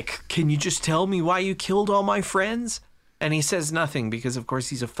she's like, "Can you just tell me why you killed all my friends?" And he says nothing because, of course,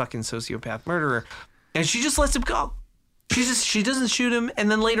 he's a fucking sociopath murderer, and she just lets him go. She doesn't shoot him, and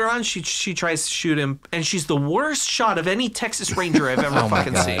then later on she tries to shoot him, and she's the worst shot of any Texas Ranger I've ever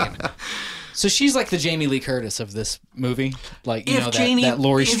fucking seen. So she's like the Jamie Lee Curtis of this movie, like you know that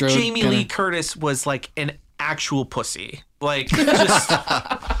Laurie if Strode. Jamie kinda- Lee Curtis was like an actual pussy, like just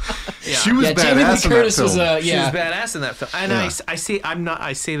She was yeah, Jamie Lee badass in that Curtis was film. she yeah. was badass in that film. And Yeah.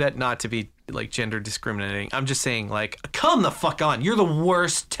 I say that not to be like gender discriminating. I'm just saying like, come the fuck on. You're the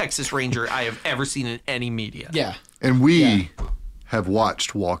worst Texas Ranger I have ever seen in any media. Yeah. And we have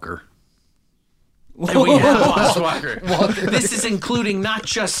watched Walker. And we have watched Walker. This is including not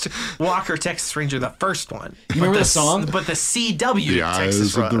just Walker Texas Ranger, the first one. You remember the song? But the CW The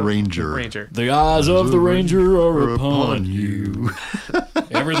Texas Eyes of the Ranger. Ranger. The eyes of the ranger are Upon you.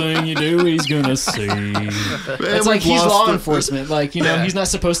 Everything you do, he's gonna see. It's like he's law enforcement. Like, you know, Yeah. he's not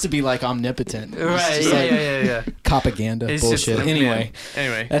supposed to be like omnipotent. It's Right, just like yeah. propaganda It's just- bullshit. Anyway,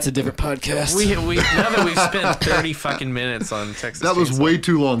 Anyway. that's a different podcast. We now that we've spent 30 fucking minutes on Texas That was Chainsaw. way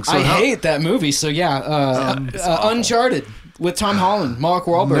too long. So I how- hate that movie. So yeah, Uncharted with Tom Holland, Mark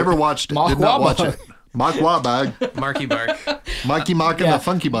Wahlberg. Never watched it. Mark Did not watch Wahlberg. it. Mark Wahlberg, Marky Mark. Mikey Mark and Yeah. the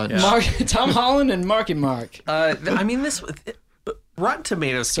Funky Bunch. Tom Holland and Marky Mark. I mean, Rotten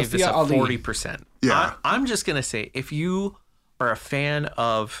Tomatoes give this a Sophia Ali. 40%. Yeah. I'm just gonna say, if you are a fan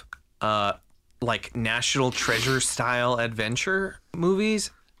of like National Treasure style adventure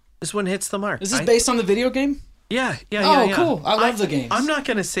movies, this one hits the mark. Is this based on the video game? Yeah. Oh, cool. I love the games. I'm not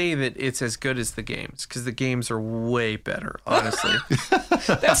going to say that it's as good as the games, because the games are way better, honestly.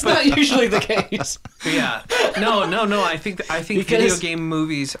 That's not usually the case. Yeah. No. I think video game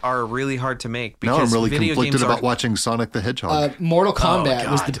movies are really hard to make, because Now I'm really video conflicted games about are, watching Sonic the Hedgehog. Mortal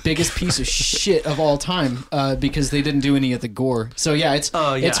Kombat was God. the biggest piece of shit of all time because they didn't do any of the gore. So yeah, it's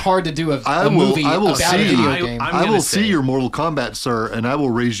hard to do a movie I will about see- a video I- game. I'm I gonna will say- see your Mortal Kombat, sir, and I will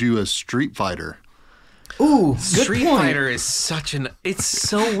raise you a Street Fighter. Ooh, good Street point. Fighter is it's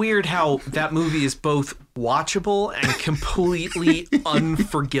so weird how that movie is both watchable and completely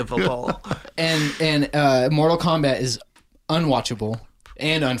unforgivable. And Mortal Kombat is unwatchable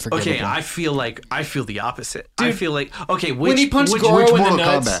and unforgivable. Okay, I feel the opposite. I feel like when he punched Goro which in the Mortal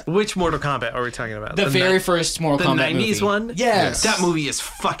nuts, Kombat? which Mortal Kombat are we talking about? the very first Mortal the Kombat 90s movie. one? Yes. That movie is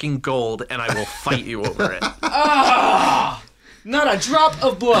fucking gold, and I will fight you over it. Not a drop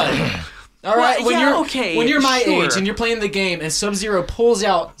of blood. All right, Well, yeah, when you're my sure. age and you're playing the game and Sub-Zero pulls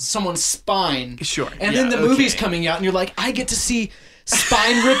out someone's spine, Sure, and yeah, then the movie's okay. coming out and you're like, I get to see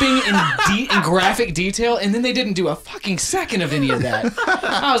spine ripping in graphic detail, and then they didn't do a fucking second of any of that.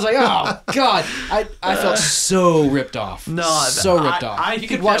 I was like, oh god, I felt so ripped off. No, so ripped off. I You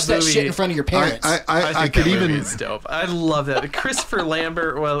think could watch that that shit in movie- front of your parents. I think could that movie even. is dope. I love that. Christopher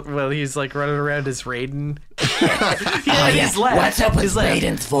Lambert, while he's like running around as Raiden. His laugh. What's up with his laugh.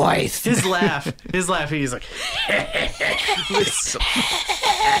 Raiden's voice? His laugh. He's like, It's so-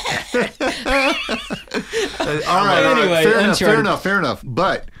 All right, Anyway, fair Uncharted. enough.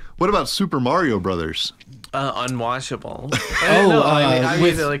 But what about Super Mario Brothers unwatchable. Oh,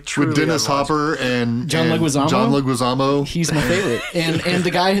 with- like truly with Dennis unwatchable. Hopper and John Leguizamo? John Leguizamo. He's my favorite. And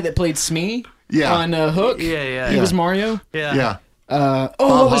the guy that played Smee Yeah. on Hook, Yeah. he was Mario. Yeah. What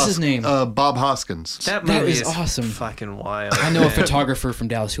was his name? Bob Hoskins. That That movie is is awesome. fucking wild. I know a photographer from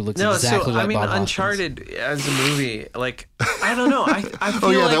Dallas who looks No, exactly so like I mean, Bob Hoskins. Uncharted as a movie, like I don't know. I feel Oh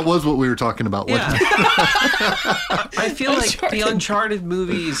yeah, like, that was what we were talking about. Yeah. I feel like the Uncharted. Uncharted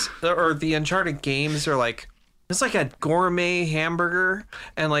movies or the Uncharted games are like it's like a gourmet hamburger,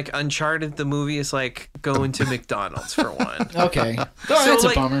 and like Uncharted the movie is like going to McDonald's for one. Okay. Oh, that's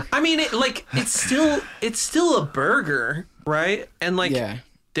like, a bummer. I mean, it's still a burger, right? And like Yeah.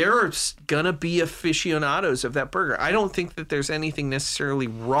 there's gonna be aficionados of that burger. I don't think that there's anything necessarily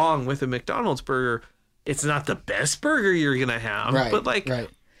wrong with a McDonald's burger. It's not the best burger you're gonna have, Right, but like right.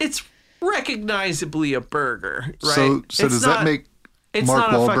 it's recognizably a burger, right? So It's does that make it's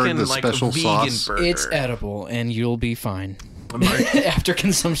Mark not a Wahlberg fucking the like special vegan sauce? burger. It's edible, and you'll be fine. After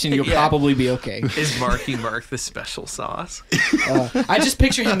consumption, you'll Yeah. probably be okay. Is Marky Mark the special sauce? I just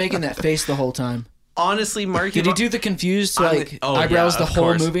picture him making that face the whole time. Honestly, Marky Did he Mark, do the confused I'm- like oh, eyebrows yeah, the of whole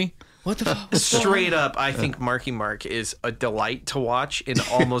course. movie? What the fuck? straight up, I think Marky Mark is a delight to watch in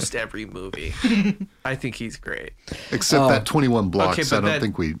almost every movie. I think he's great. Except that 21 blocks. Okay, but I don't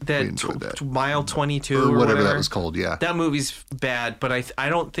think we enjoyed that. Mile 22 Or whatever that was called. Yeah. That movie's bad, but I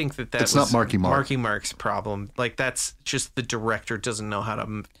don't think that It's was not Marky Mark. Marky Mark's problem. Like that's just the director doesn't know how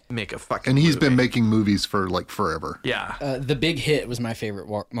to make a fucking. And he's been movie. making movies for like forever. Yeah. The Big Hit was my favorite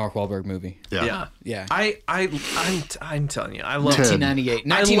Mark Wahlberg movie. Yeah. Yeah. I'm telling you, I love. Ted. 1998.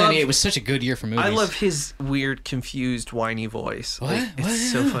 1998 was such a good year for movies. I love his weird, confused, whiny voice. What? Like, it's What?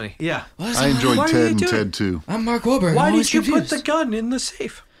 so funny. Yeah. I enjoyed What are Ted you and doing? Ted 2. I'm Mark Wahlberg. Why I'm always did you put confused. the gun in the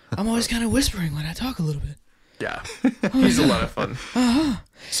safe? I'm always kind of whispering when I talk a little bit. Yeah. He's a lot of fun.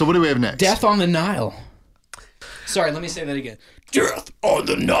 So what do we have next? Death on the Nile. Sorry, let me say that again. Death on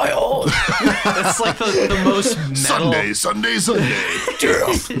the Nile. That's like the most metal. Sunday.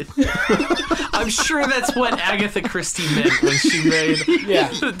 Death. I'm sure that's what Agatha Christie meant when she made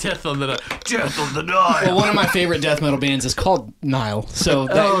Yeah. Death on the Nile. Death on the Nile. Well, one of my favorite death metal bands is called Nile, so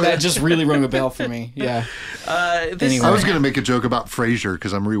that just really rung a bell for me. Yeah. Anyway. I was going to make a joke about Frasier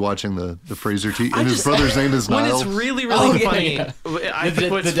because I'm rewatching the Frasier TV, and his brother's name is When Niall. it's really, Oh, really yeah, funny. yeah. I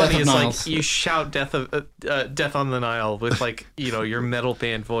think what's the Death funny of is Niles. like you shout Death on the Nile with like your metal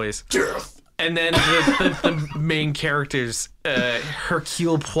band voice. And then the main character's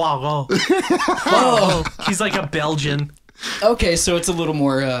Hercule Poirot. Oh, He's like a Belgian. okay, so it's a little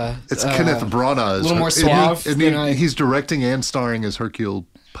more. It's Kenneth Branagh. a little more suave than he's directing and starring as Hercule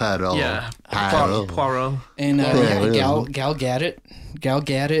Poirot. Yeah. Poirot. Poirot. And Yeah. Gal Gadot. Gal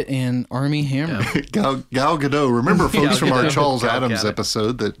Gadot and Armie Hammer. Gal Gadot. Remember, folks, from our Gadot. Charles Gal Adams Gadot.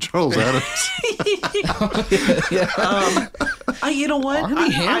 episode that Charles Adams. You know what? Armie I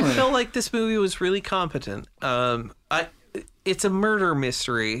Hammer. felt like this movie was really competent. It's a murder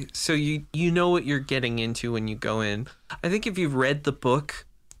mystery, so you know what you're getting into when you go in. I think if you've read the book,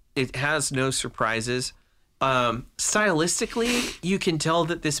 it has no surprises. Stylistically, you can tell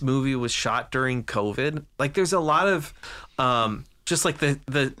that this movie was shot during COVID. Like, there's a lot of just like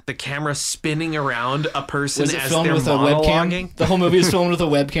the camera spinning around a person Was it as filmed they're with a monologuing. webcam? The whole movie was filmed with a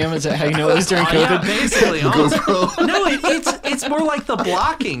webcam. Is that how you know it was during Yeah, COVID? basically. No, it's more like the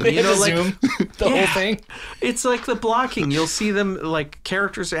blocking. They You had know, to like zoom the whole thing. it's like the blocking. You'll see them, like,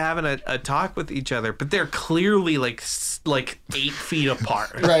 characters are having a talk with each other, but they're clearly like 8 feet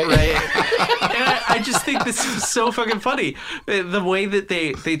apart. Right. And I just think this is so fucking funny. The way that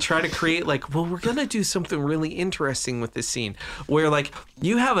they try to create, like, well, we're gonna do something really interesting with this scene where, like,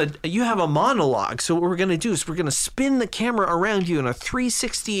 you have a monologue. So what we're gonna do is we're gonna spin the camera around you in a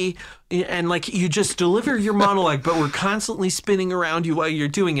 360, and, like, you just deliver your monologue, but we're constantly spinning around you while you're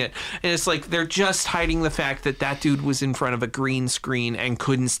doing it. And it's like they're just hiding the fact that dude was in front of a green screen and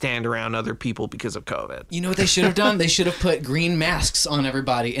couldn't stand around other people because of COVID. You know what they should have done? They should have put green masks on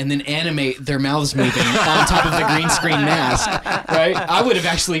everybody and then animate their mouths moving on top of the green screen mask. Right? I would have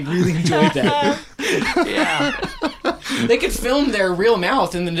actually really enjoyed that. Yeah. They could film their real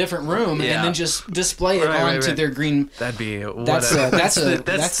mouth in the different room Yeah. and then just display it onto right. their green. That'd be That's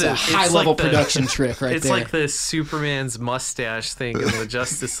a high level production trick right it's there. like the Superman's mustache thing in the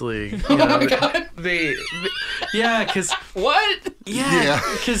Justice League. You know, my God. Yeah, because Yeah.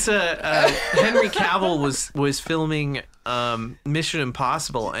 Henry Cavill was filming Mission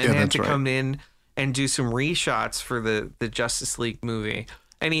Impossible and Yeah, had that's to right. come in and do some reshots for the Justice League movie.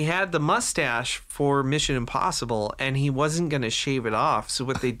 And he had the mustache for Mission Impossible, and he wasn't going to shave it off. So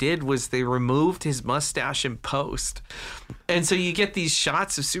what they did was they removed his mustache in post. And so you get these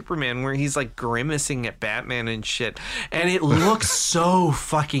shots of Superman where he's, like, grimacing at Batman and shit. And it looks so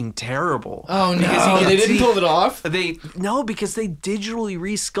fucking terrible. Oh Because no, you they can didn't see- pull it off. because they digitally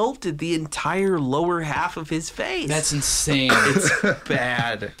resculpted the entire lower half of his face. That's insane. It's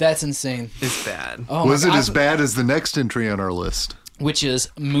bad. That's insane. It's bad. Oh, Was my it as God. bad as the next entry on our list? Which is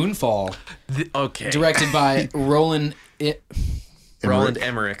Moonfall, Okay. directed by Roland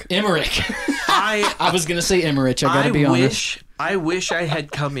Emmerich. Emmerich. I I was gonna say Emmerich. I gotta be honest. I wish I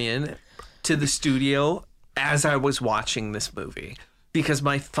had come in to the studio as I was watching this movie, because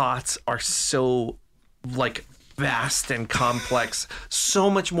my thoughts are so, like, vast and complex, so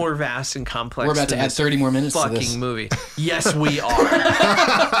much more vast and complex. We're about to than add this 30 more minutes to fucking this. movie. Yes, we are.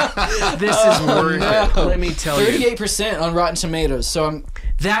 This is worth it. Let me tell you. 38% on Rotten Tomatoes. So I'm.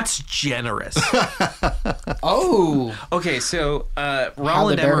 That's generous. Oh, Okay, so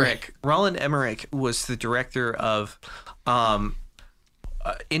Roland Emmerich was the director of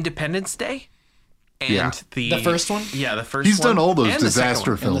Independence Day. And Yeah. the first one? Yeah, the first He's one. done all those and the second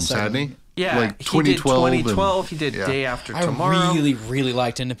disaster one. films, second hadn't he? one. Yeah, like he 2012. did 2012. He did yeah. Day After I Tomorrow. really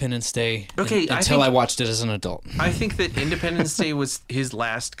liked Independence Day. Okay, I until think- I watched it as an adult. I think that Independence Day was his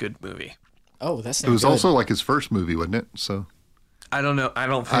last good movie. Oh, that's not It was good. also like his first movie, wasn't it? So I don't know. I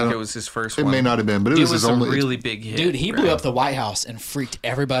don't think it was his first it one. may not have been, but it It was was his a only. really big hit. Dude, he blew right? up the White House and freaked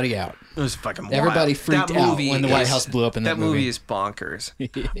everybody out. It was fucking wild. Everybody freaked That out movie when the White House blew up in that movie movie. is bonkers.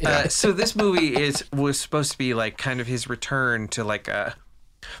 So this movie was supposed to be, like, kind of his return to, like,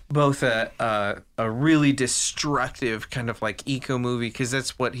 both a really destructive kind of, like, eco movie, because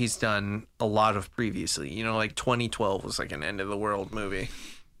that's what he's done a lot of previously. You know, like 2012 was like an end of the world movie.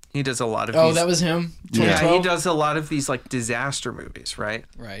 He does a lot of Oh, these. that was him? Yeah, 2012? he does a lot of these, like, disaster movies, right?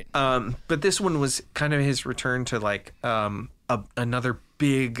 Right. But this one was kind of his return to, like, another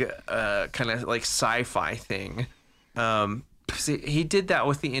big kind of, like, sci-fi thing. 'Cause he did that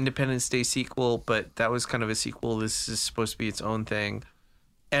with the Independence Day sequel, but that was kind of a sequel. This is supposed to be its own thing.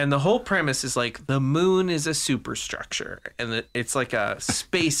 And the whole premise is, like, the moon is a superstructure, and it's like a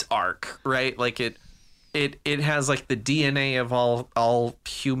space arc, right? Like, it has, like, the DNA of all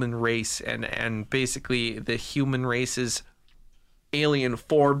human race, and basically the human race's alien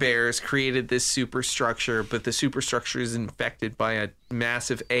forebears created this superstructure, but the superstructure is infected by a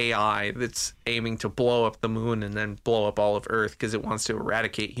massive AI that's aiming to blow up the moon and then blow up all of Earth because it wants to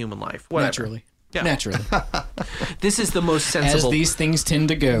eradicate human life. Whatever. Naturally. Yeah. Naturally. This is the most As sensible. these things tend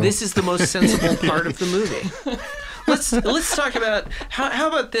to go. This is the most sensible part of the movie. Let's talk about how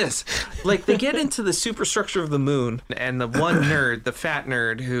about this? Like, they get into the superstructure of the moon, and the one nerd, the fat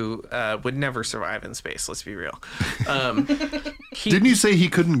nerd who would never survive in space. Let's be real. Didn't you say he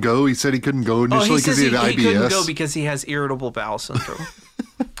couldn't go? He said he couldn't go initially because he had IBS. He couldn't go because he has irritable bowel syndrome.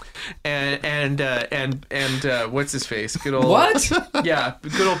 and what's his face? Good old What? Yeah,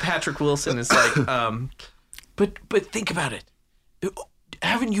 good old Patrick Wilson is like, but think about it.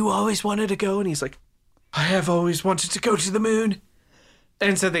 Haven't you always wanted to go? And he's like, I have always wanted to go to the moon.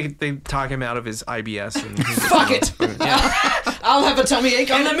 And so they talk him out of his IBS. And Fuck it. Yeah. I'll have a tummy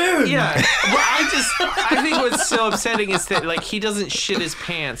ache on the moon. Yeah. Well, I think what's so upsetting is that like he doesn't shit his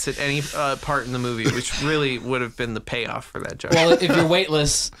pants at any part in the movie, which really would have been the payoff for that joke. Well, if you're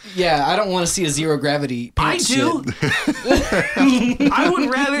weightless, yeah, I don't want to see a zero gravity pants I do. shit. I would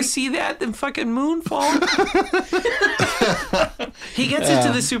rather see that than fucking Moonfall. He gets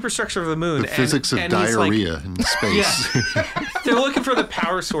into the superstructure of the moon. The physics of diarrhea in space. Yeah. They're looking for the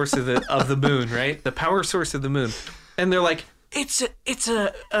power source of the moon, right? The power source of the moon, and they're like, it's a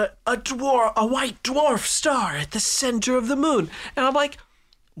white dwarf star at the center of the moon, and I'm like,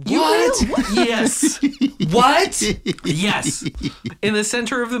 What? Yes. What? Yes. In the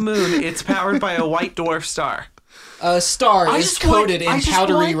center of the moon, it's powered by a white dwarf star. A star is coated in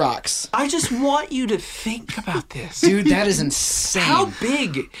powdery rocks. I just want you to think about this. Dude, that is insane. How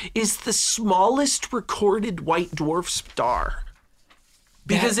big is the smallest recorded white dwarf star?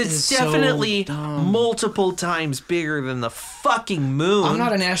 Because That it's is so definitely dumb. multiple times bigger than the fucking moon. I'm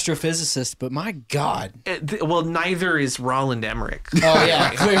not an astrophysicist, but my God. Well, neither is Roland Emmerich. Oh,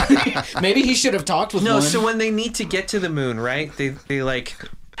 yeah. Clearly. Maybe he should have talked with No, one. so when they need to get to the moon, right? They like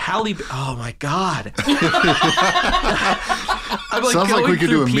Halle. Oh my God. I'm Sounds like going we could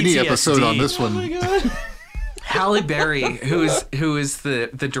do a through mini PTSD. episode on this one. Oh, my God. Halle Berry, who is the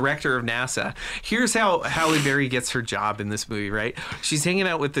director of NASA. Here's how Halle Berry gets her job in this movie, right? She's hanging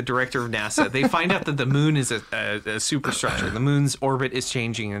out with the director of NASA. They find out that the moon is a superstructure. The moon's orbit is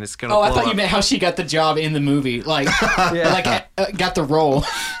changing and it's going to blow I thought up. you meant how she got the job in the movie. Like, got the role.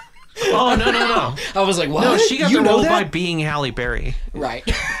 Oh, no. I was like, what? No, she got You the know role that? by being Halle Berry. Right.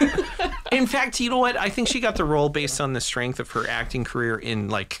 In fact, you know what? I think she got the role based on the strength of her acting career in,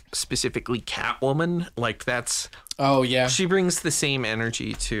 like, specifically Catwoman. Like, that's... Oh, yeah. She brings the same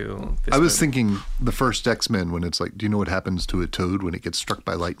energy to this I was movie. thinking the first X-Men when it's like, do you know what happens to a toad when it gets struck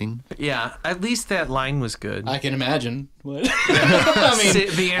by lightning? Yeah, at least that line was good. I can imagine. What? I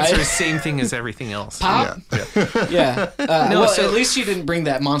mean, The answer is same thing as everything else. Pop? Yeah. Yeah. No, well, so- at least she didn't bring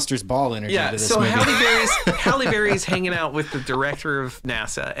that monster's ball energy Yeah, to this so movie. Halle Berry's hanging out with the director of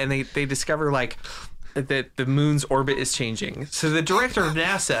NASA, and they discover, like, that the moon's orbit is changing. So the director of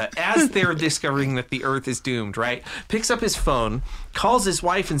NASA, as they're discovering that the Earth is doomed, right, picks up his phone, calls his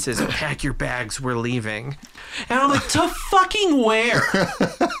wife and says, pack your bags, we're leaving. And I'm like, to fucking where?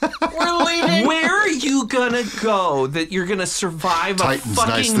 We're leaving. Where are you gonna go that you're gonna survive Titan's a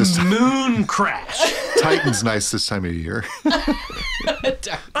nice fucking this time. moon crash? Titan's nice this time of year.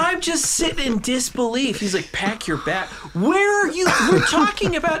 I'm just sitting in disbelief. He's like, pack your bag. Where are you? We're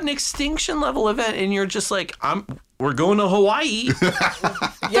talking about an extinction level event, and you're just like, we're going to Hawaii.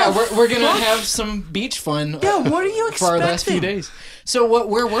 Yeah, we're gonna have some beach fun. Yeah, what are you expecting? for our last few days? So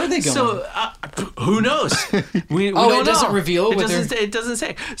where were they going? So who knows? We Oh, don't it doesn't know. reveal It what doesn't. they're- It doesn't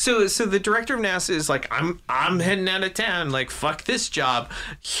say. So the director of NASA is like, I'm heading out of town. Like, fuck this job.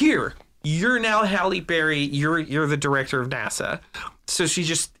 Here, you're now Halle Berry. You're the director of NASA. So she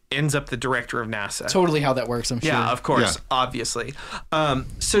just ends up the director of NASA. Totally how that works, I'm sure. Yeah, of course, Yeah. obviously.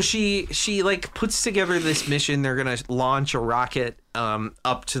 So she like puts together this mission. They're gonna launch a rocket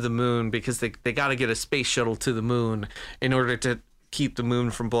up to the moon because they got to get a space shuttle to the moon in order to keep the moon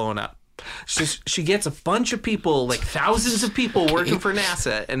from blowing up. She gets a bunch of people, like thousands of people working for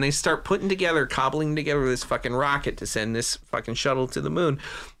NASA, and they start cobbling together this fucking rocket to send this fucking shuttle to the moon.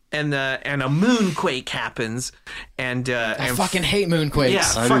 And a moonquake happens, and I fucking hate moonquakes. yeah,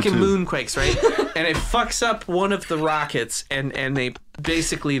 I do fucking too. moonquakes, right? And it fucks up one of the rockets, and they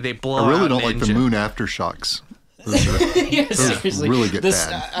basically blow I really out don't an like the engine. moon aftershocks. Those are- Yeah, seriously. really get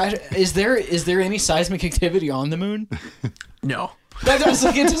bad. Is there any seismic activity on the moon? No. That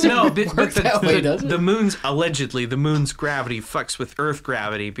doesn't, it doesn't No, work but that way, does it? the moon's allegedly gravity fucks with Earth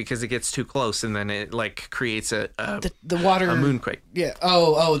gravity because it gets too close, and then it like creates a the water. a moonquake. Yeah.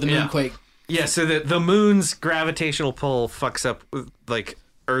 Oh, the Yeah. moonquake. Yeah, so the moon's gravitational pull fucks up like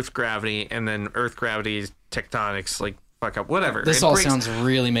Earth gravity, and then Earth gravity's tectonics like fuck up whatever. This It all breaks- sounds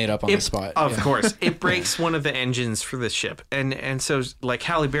really made up on the spot. Of Yeah. course. It breaks one of the engines for the ship. And so, like,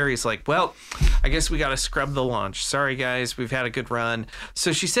 Halle Berry's like, well, I guess we got to scrub the launch. Sorry, guys. We've had a good run.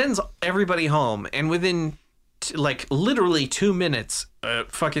 So she sends everybody home. And within, like, literally 2 minutes,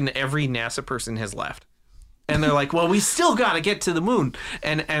 fucking every NASA person has left. And they're like, well, we still got to get to the moon.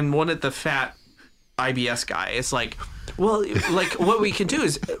 And one of the fat IBS guy. It's like, well, like what we can do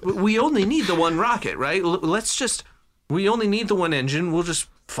is we only need the one rocket, right? We only need the one engine. We'll just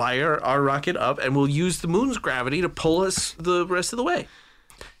fire our rocket up and we'll use the moon's gravity to pull us the rest of the way.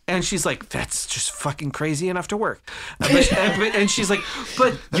 And she's like, that's just fucking crazy enough to work. And she's like,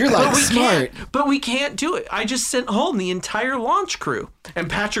 but You're like smart. But we can't do it. I just sent home the entire launch crew. And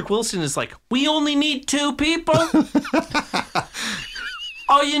Patrick Wilson is like, we only need 2 people.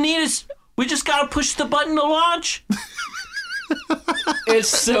 All you need is, we just got to push the button to launch. It's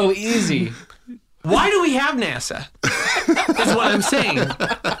so easy. Why do we have NASA? Is what I'm saying.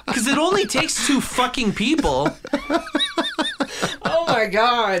 Because it only takes 2 fucking people. Oh my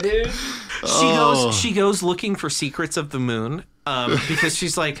god, dude. She goes looking for secrets of the moon because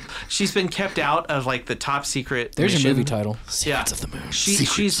she's been kept out of like the top secret. There's mission. your movie title. Yeah. Secrets of the Moon.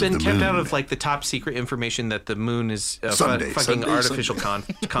 She's been kept out of like the top secret information that the moon is a fucking artificial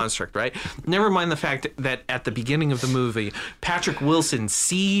construct, right? Never mind the fact that at the beginning of the movie, Patrick Wilson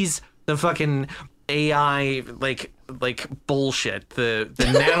sees the fucking AI like bullshit, the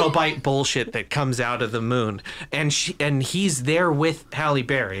nanobite bullshit that comes out of the moon, and he's there with Halle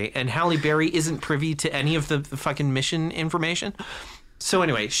Berry, and Halle Berry isn't privy to any of the fucking mission information. So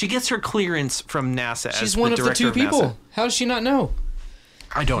anyway, she gets her clearance from NASA. She's one of the 2 people. How does she not know?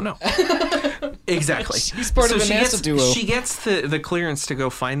 I don't know. Exactly. She's part of a NASA duo. She gets the clearance to go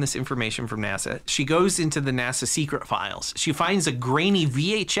find this information from NASA. She goes into the NASA secret files. She finds a grainy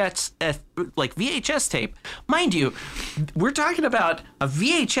VHS tape. Mind you, we're talking about a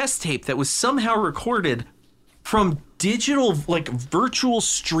VHS tape that was somehow recorded from digital, like virtual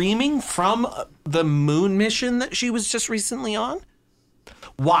streaming from the moon mission that she was just recently on.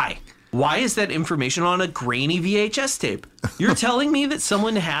 Why? Why is that information on a grainy VHS tape? You're telling me that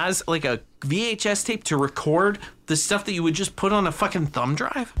someone has like a VHS tape to record the stuff that you would just put on a fucking thumb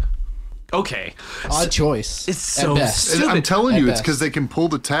drive? Okay. Odd choice. It's so stupid. I'm telling you, At it's because they can pull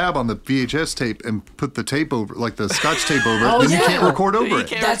the tab on the VHS tape and put the tape over, like the Scotch tape over it, Oh, and yeah. you can't record over You it.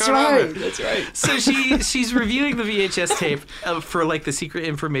 can't That's record over right. it. That's right. So she's reviewing the VHS tape for like the secret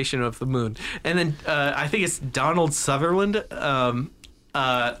information of the moon, and then I think it's Donald Sutherland.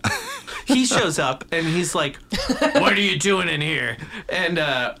 He shows up and he's like, "What are you doing in here?" And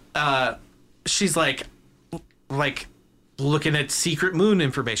she's like looking at secret moon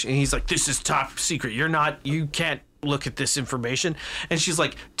information, and he's like, "This is top secret. You can't look at this information." And she's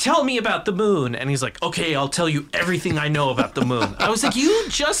like, "Tell me about the moon." And he's like, "Okay, I'll tell you everything I know about the moon." I was like, you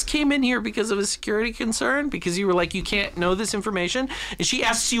just came in here because of a security concern, because you were like, you can't know this information, and she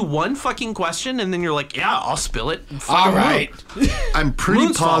asks you one fucking question, and then you're like, yeah, I'll spill it. All right. I'm pretty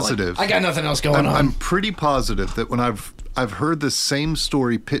Moon's falling. positive. I got nothing else going on. I'm pretty positive that when I've heard this same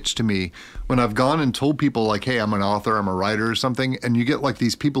story pitched to me, when I've gone and told people like, hey, I'm an author, I'm a writer or something, and you get like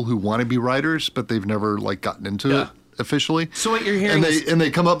these people who want to be writers, but they've never like gotten into it officially. So what you're hearing and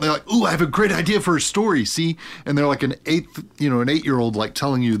they come up and they're like, ooh, I have a great idea for a story, see? And they're like an 8-year-old like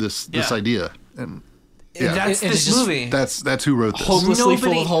telling you this idea. And yeah, that's And this it's just movie. that's who wrote this. hopelessly full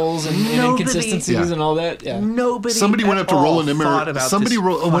Nobody- of holes and nobody- inconsistencies Yeah. and all that. Yeah. Nobody. Somebody went at up to all Roland thought Emmerich. about Somebody this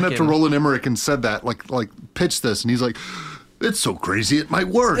went up to fucking- Roland Emmerich and said that, like pitched this, and he's like, "It's so crazy, it might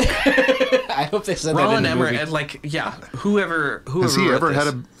work." I hope they said that in Roland the Emmerich, movie. and like, yeah, whoever Has he wrote ever this.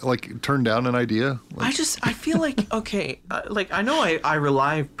 had a turn down an idea? Like, I feel like, okay, like I know I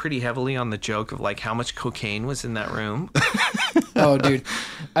rely pretty heavily on the joke of like how much cocaine was in that room. Oh, dude.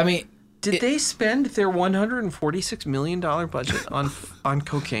 I mean, Did they spend their $146 million budget on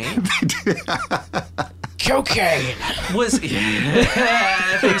cocaine? cocaine. Was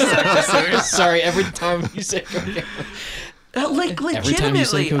Sorry, every time you say cocaine. like Every time you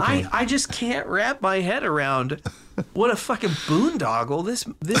say legitimately, cocaine. I just can't wrap my head around what a fucking boondoggle this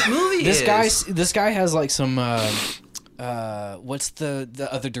movie is. This guy has like some. What's the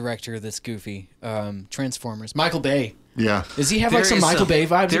other director that's goofy? Transformers. Michael Bay. yeah, Does he have like some Michael Bay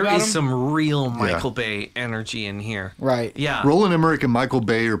vibes There about is him? some real Michael Bay energy in here. Right. Yeah. Roland Emmerich and Michael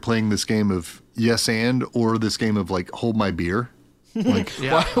Bay are playing this game of yes and, or this game of like hold my beer. Like,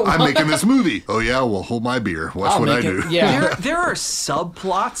 Yeah. I'm making this movie. Oh yeah, well hold my beer. Watch I'll what I make do. it- Yeah. There are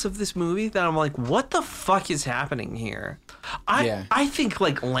subplots of this movie that I'm like, what the fuck is happening here? I think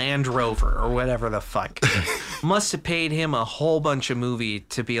like Land Rover or whatever the fuck must have paid him a whole bunch of movie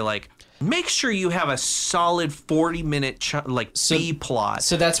to be like, make sure you have a solid 40-minute B plot.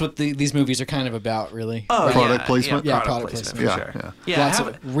 So that's what these movies are kind of about, really. Oh, right? Product placement? Yeah, product product placement, placement. for Yeah, sure. yeah. Yeah, Lots have-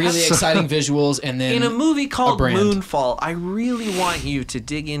 of really exciting visuals, and then in a movie called brand. Moonfall, I really want you to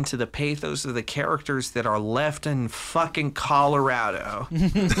dig into the pathos of the characters that are left in fucking Colorado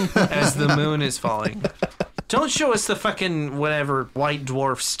as the moon is falling. Don't show us the fucking whatever white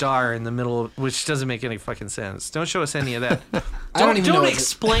dwarf star in the middle, which doesn't make any fucking sense. Don't show us any of that. don't even know don't what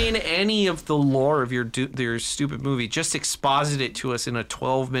explain any of the lore of your stupid movie. Just exposit it to us in a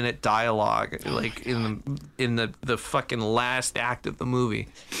 12-minute dialogue, like in the fucking last act of the movie.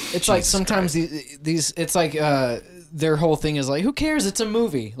 It's like sometimes these it's like their whole thing is like, who cares? It's a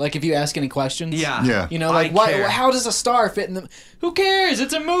movie. Like if you ask any questions, Yeah. you know, like why? How does a star fit in the? Who cares?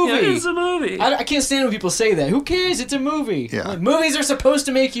 It's a movie. Yeah, it's a movie. I can't stand when people say that. Who cares? It's a movie. Yeah. Like, movies are supposed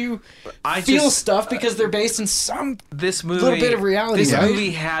to make you feel just- stuff because they're based in some This movie, little bit of reality. This right?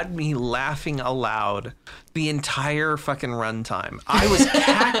 movie had me laughing aloud the entire fucking runtime. I was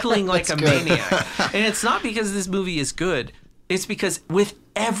cackling like a maniac, and it's not because this movie is good. It's because with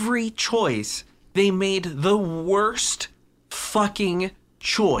every choice, they made the worst fucking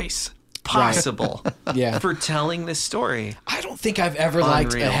choice possible Yeah. for telling this story. I don't think I've ever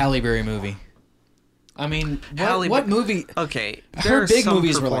liked a Unreal. Halle Berry movie. I mean, what movie? Okay, Her big some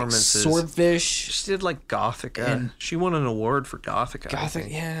movies were like performances. Swordfish. She did like Gothica. And- She won an award for Gothica. I Gothic,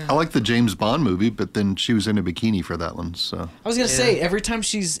 think. yeah. I like the James Bond movie, but then she was in a bikini for that one. So I was gonna say every time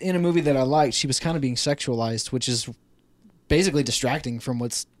she's in a movie that I liked, she was kind of being sexualized, which is basically distracting from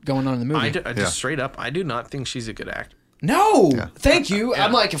what's going on in the movie. I just straight up, I do not think she's a good actor. No, thank you.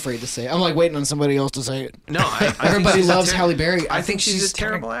 I'm like afraid to say it. I'm like waiting on somebody else to say it. No, I think Everybody she's a loves Halle Berry. I think she's a kinda-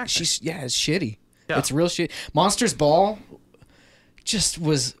 terrible actor. She's it's shitty. Yeah. It's real shit. Monsters Ball just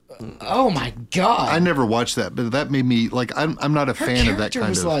was. Oh my god! I never watched that, but that made me like I'm not a Her fan of that character kind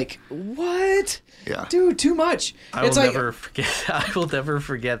was of. like, what? Yeah. Dude, too much. I It's will like never forget. I will never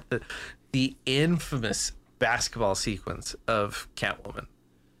forget the infamous basketball sequence of Catwoman.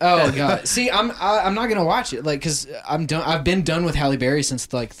 oh god. See, I'm not gonna watch it, like, because I'm done. I've been done with Halle Berry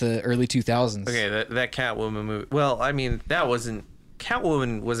since like the early 2000s. Okay, that Catwoman movie. Well, I mean, that wasn't.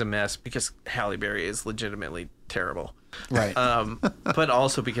 Catwoman was a mess because Halle Berry is legitimately terrible. Right. But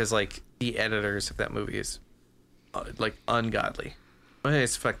also because like the editors of that movie is like ungodly.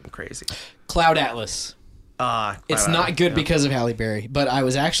 It's fucking crazy. Cloud Atlas. It's not good because of Halle Berry, but I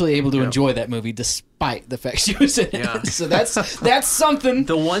was actually able to enjoy that movie despite the fact she was in it. Yeah. So that's something.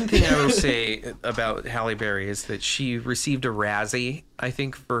 The one thing I will say about Halle Berry is that she received a Razzie, I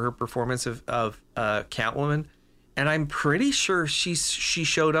think, for her performance of Catwoman, and I'm pretty sure she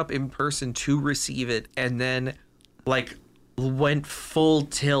showed up in person to receive it, and then like went full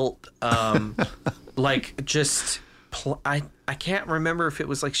tilt, like just I can't remember if it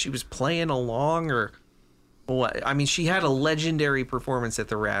was like she was playing along or what. I mean, she had a legendary performance at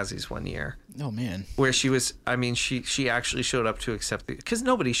the Razzies one year. Oh man. Where she was, I mean, she actually showed up to accept it because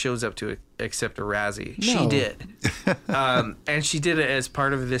nobody shows up to accept a Razzie. No. She did, and she did it as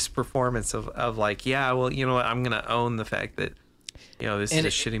part of this performance of like, yeah, well, you know what, I'm gonna own the fact that, you know, this is a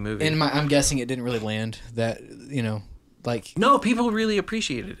shitty movie. And I'm guessing it didn't really land. That, you know, like. No, people really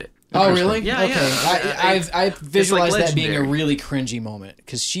appreciated it. Oh really? Yeah, okay. yeah. I visualized that being a legendary. really cringy moment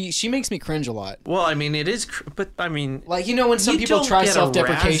because she makes me cringe a lot. Well, I mean, it is, but I mean, Like, you know, when some You people don't try get a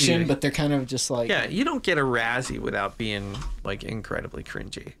self-deprecation, Razzie. but they're kind of just like, yeah, you don't get a Razzie without being like incredibly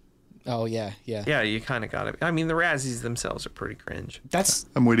cringy. oh yeah, yeah. Yeah, you kind of got it. I mean, the Razzies themselves are pretty cringe. That's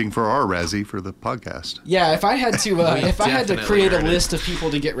I'm waiting for our Razzie for the podcast. yeah. If I had to, if I had to definitely create a earned it. list of people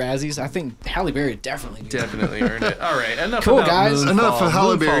to get Razzies, I think Halle Berry would definitely. Do that. Definitely earned it. All right, enough. Cool, about guys. Moonfall. Enough of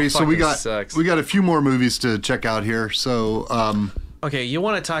Halle Berry. Moonfall So we fucking sucks. got a few more movies to check out here. So Okay, you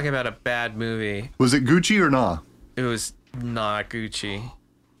want to talk about a bad movie? was it Gucci or nah? It was not Gucci.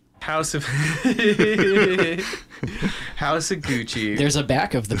 House of Gucci. There's a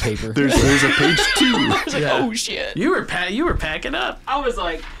back of the paper. There's a page 2. Yeah. Oh shit! You were packing up. I was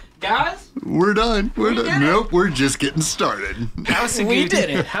like, guys, We're done. We're done. did it. Nope, we're just getting started. House of We Gucci. did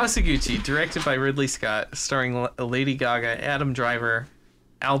it. House of Gucci, directed by Ridley Scott, starring Lady Gaga, Adam Driver,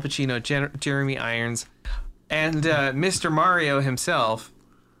 Al Pacino, Jeremy Irons, and Mr. Mario himself,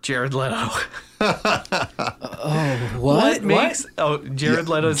 Jared Leto. what? Jared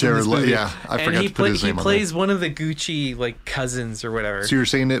Leto's Jared in this Le- movie. yeah, I and forgot he to put his name on plays one of the Gucci like cousins or whatever. So you're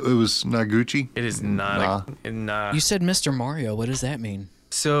saying it was not Gucci? It is not. Nah. You said Mr. Mario. What does that mean?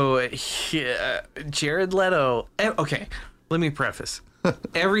 So Jared Leto. Okay, let me preface.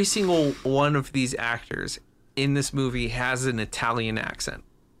 Every single one of these actors in this movie has an Italian accent.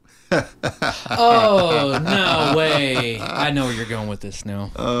 Oh no way! I know where you're going with this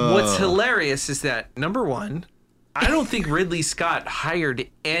now. What's hilarious is that, number one, I don't think Ridley Scott hired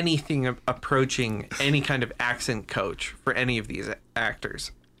anything approaching any kind of accent coach for any of these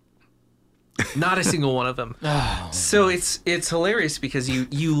actors. Not a single one of them. So it's hilarious because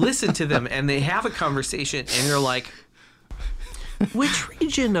you listen to them and they have a conversation and you're like, which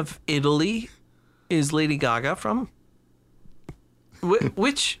region of Italy is Lady Gaga from?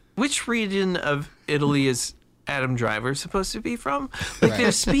 Which region of Italy is Adam Driver supposed to be from? Like,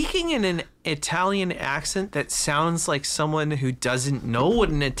 they're speaking in an Italian accent that sounds like someone who doesn't know what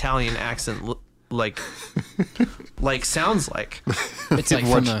an Italian accent sounds like. It's like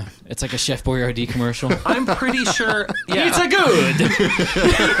it's like a Chef Boyardee commercial. I'm pretty sure. Yeah. It's a good.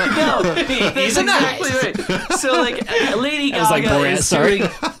 No, He's a exactly nice. right. So like Lady was like Gaga Borat, is sorry. doing.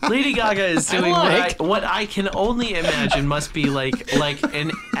 Lady Gaga is doing like. what I can only imagine must be like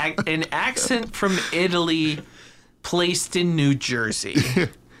an accent from Italy placed in New Jersey.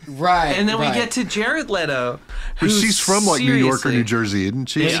 Right. And then we right. get to Jared Leto, But who's she's from like New York or seriously- New Jersey, isn't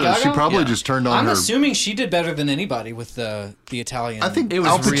she? Lady So Gaga? she probably Yeah. just turned on I'm her. assuming she did better than anybody with the Italian. I think It was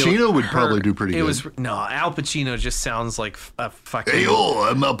Al Pacino real- would her- probably do pretty It good. was Al Pacino just sounds like a fucking. Hey, oh,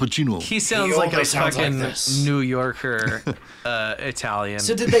 I'm Al Pacino. He sounds He like a always sounds like fucking this. New Yorker Italian.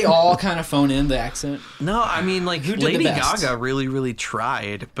 So did they all kind of phone in the accent? No, I mean, like, Who did the Lady best? Gaga really, really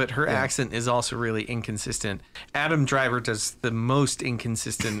tried, but her accent is also really inconsistent. Adam Driver does the most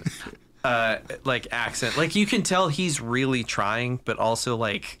inconsistent, accent. Like, you can tell he's really trying, but also,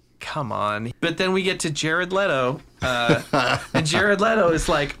 like, come on. But then we get to Jared Leto, and Jared Leto is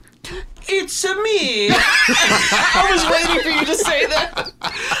like, it's me. I was waiting for you to say that.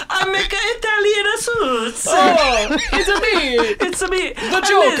 I make Italian suits. Oh, it's a me. It's me. The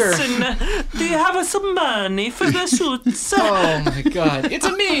Joker. Listen, do you have some money for the suits? Oh my God, it's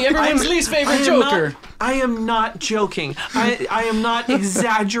a me. Everyone's least favorite Joker. I am not joking. I am not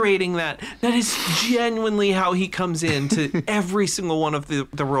exaggerating that. That is genuinely how he comes into every single one of the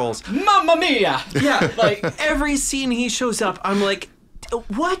roles. Mamma mia. Yeah, like every scene he shows up, I'm like,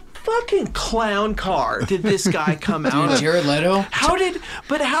 what fucking clown car did this guy come out Dude, of? Jared Leto. How did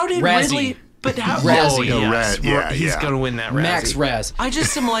Razzie. Ridley? But how? Razzie. Oh, No, yes, yeah, he's yeah. gonna win that Razzie. Max Raz. I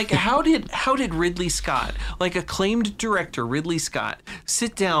just am like, how did Ridley Scott, like acclaimed director Ridley Scott,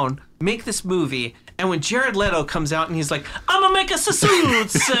 sit down, make this movie, and when Jared Leto comes out and he's like, I'm gonna make us a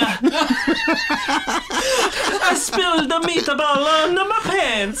suits. I spilled the meatball under my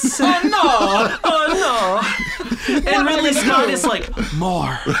pants. Oh no. Oh no. And Ridley Scott is like,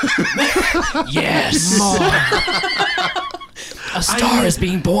 more. Yes. A star is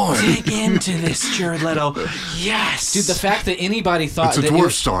being born. Dig into this, Jared Leto. Yes. Dude, the fact that anybody thought It's a that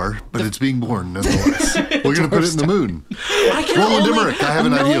dwarf star, but it's being born nonetheless. We're going to put it in the moon. I can Roland only- Emmerich, I have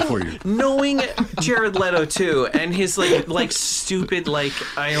an idea for you. Knowing Jared Leto too, and his like stupid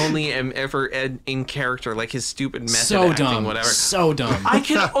I only am ever in character, like his stupid method so acting, dumb. whatever. So dumb. I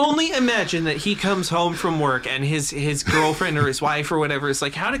can only imagine that he comes home from work and his girlfriend or his wife or whatever is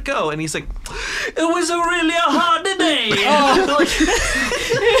like, how'd it go? And he's like, it was a really hard day.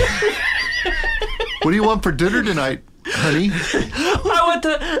 What do you want for dinner tonight, honey?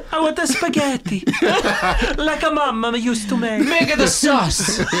 I want the spaghetti like a mama used to make. Make the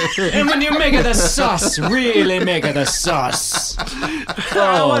sauce. And when you make the sauce, really make the sauce.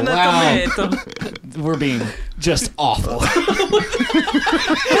 I want a wow. tomato. We're being just awful. That's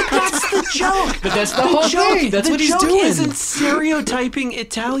the joke. But that's the whole thing. That's what he's The joke doing. isn't stereotyping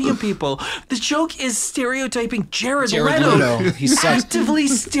Italian people. The joke is stereotyping Jared Leto. Leto. He sucks. Actively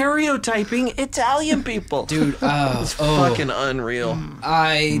stereotyping Italian people. Dude, Fucking unreal.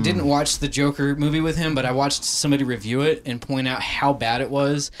 I didn't watch the Joker movie with him, but I watched somebody review it and point out how bad it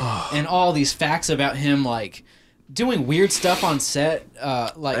was, and all these facts about him, like doing weird stuff on set,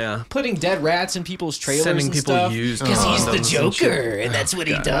 putting dead rats in people's trailers Sending and people stuff. used Because he's the condoms and Joker, shit. and that's what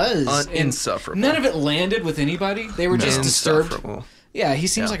he does. And Insufferable. none of it landed with anybody. They were just disturbed. Insufferable. Yeah, he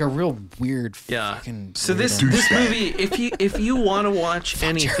seems like a real weird. Yeah. Fucking So this weirdo. movie, if you want to watch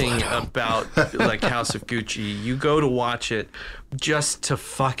anything about like House of Gucci, you go to watch it just to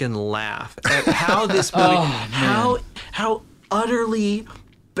fucking laugh at how this movie, how utterly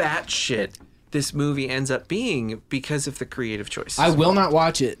batshit this movie ends up being because of the creative choices. I will not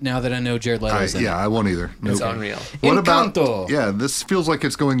watch it now that I know Jared Leto's in it. I won't either. It's Nope. unreal. What about? Encanto. Yeah, this feels like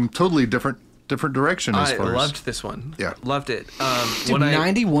it's going totally different direction as I far loved this one. Yeah. Loved it. Dude,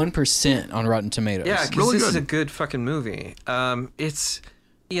 91% on Rotten Tomatoes. Yeah, because Really this is good. a good fucking movie. It's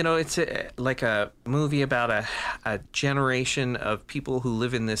like a movie about a generation of people who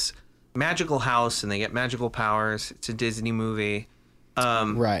live in this magical house and they get magical powers. It's a Disney movie.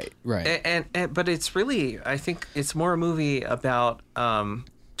 Right. And but it's really, I think it's more a movie about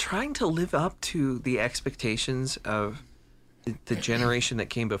trying to live up to the expectations of the generation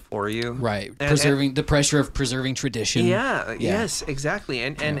that came before you. Right. And- The pressure of preserving tradition. Yeah, yes, exactly.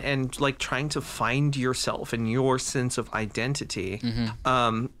 And like trying to find yourself and your sense of identity.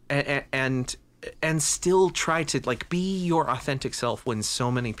 And still try to like be your authentic self when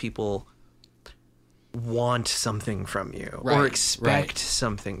so many people want something from you Right, or expect right.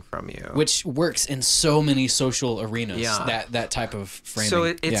 something from you. Which works in so many social arenas. Yeah. That type of framing. So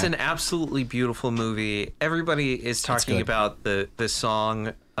it's Yeah. an absolutely beautiful movie. Everybody is talking good. about the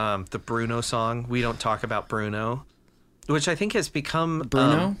song, the Bruno song. We Don't Talk About Bruno, which I think has become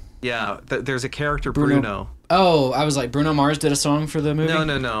Bruno? There's a character Bruno. Oh, I was like, Bruno Mars did a song for the movie?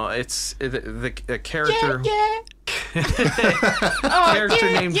 No. It's the character. Character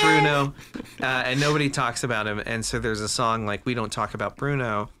named Bruno, and nobody talks about him. And so there's a song like "We Don't Talk About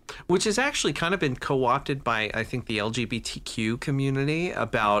Bruno," which has actually kind of been co-opted by, I think, the LGBTQ community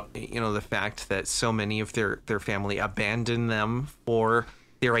about the fact that so many of their family abandon them for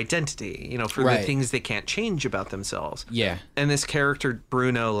their identity, for the Right. things they can't change about themselves. Yeah. And this character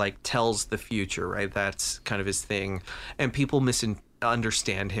Bruno like tells the future, right? That's kind of his thing, and people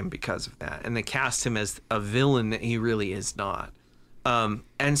misunderstand him because of that, and they cast him as a villain that he really is not.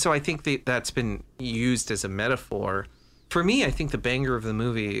 And so I think that's been used as a metaphor. For me, I think the banger of the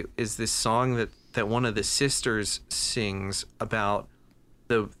movie is this song that one of the sisters sings about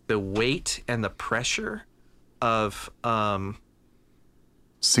the weight and the pressure of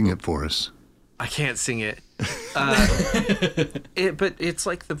Sing it for us. I can't sing it. But it's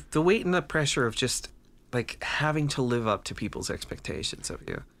like the weight and the pressure of just like having to live up to people's expectations of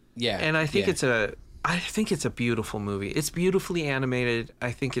you. Yeah. And I think yeah. it's a beautiful movie. It's beautifully animated.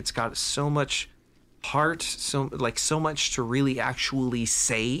 I think it's got so much heart, so much to really actually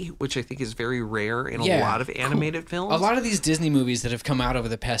say, which I think is very rare in a lot of animated films. A lot of these Disney movies that have come out over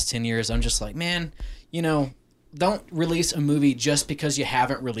the past 10 years, I'm just like, man, don't release a movie just because you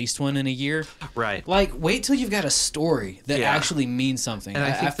haven't released one in a year. Right. Like, wait till you've got a story that Yeah. actually means something. And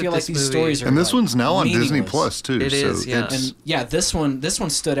I think I that feel like this these movie- stories are And this like, one's now on Disney meaningless. Plus too. It so is, yeah. it's- And yeah, this one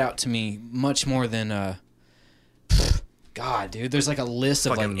stood out to me much more than God, dude. There's like a list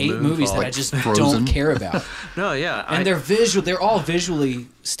of like Fucking 8 movies Moonfall. that I Like just Frozen. don't care about. No, yeah. And they're all visually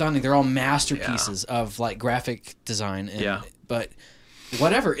stunning. They're all masterpieces of like graphic design. And, Yeah. But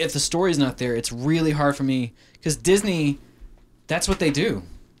whatever, if the story's not there, it's really hard for me because Disney, that's what they do.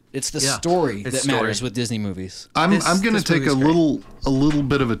 It's the Yeah, story it's that story. matters with Disney movies. I'm This going to movie's take a great. little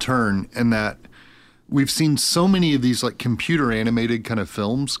bit of a turn in that we've seen so many of these like computer animated kind of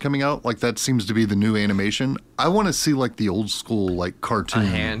films coming out. Like that seems to be the new animation. I want to see like the old school like cartoon,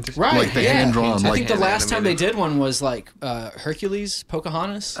 hand. Right, like the yeah. hand drawn. I Like think the last time they animated. did one was like Hercules,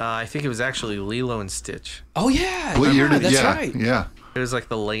 Pocahontas. I think it was actually Lilo and Stitch. Oh yeah, what year yeah, did? that's Yeah, right. yeah. It was like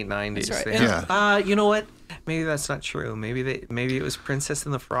the late 90s. That's right. They And- had- you know what? Maybe that's not true. Maybe it was Princess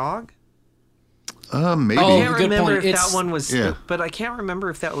and the Frog. Maybe. Oh, I can't good remember point. if It's- that one was, Yeah. but I can't remember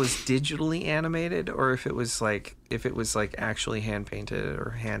if that was digitally animated or if it was like actually hand painted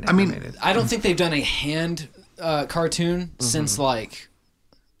or hand I mean, animated. I don't think they've done a hand cartoon since like,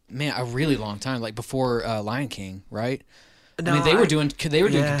 man, a really long time, like before Lion King, right? No, I mean, they were doing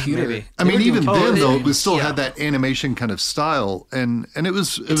yeah, computer. maybe. I mean, even then though, it was still yeah. had that animation kind of style, and it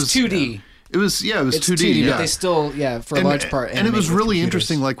was 2D. It was it was It's 2D. but they still, for a large part. and it animate was with really computers.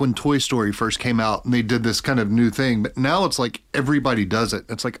 interesting. Like when Toy Story first came out, and they did this kind of new thing. But now it's like everybody does it.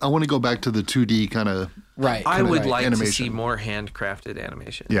 It's like I want to go back to the 2D kind of. Right. I kinda would right. like to animation. see more handcrafted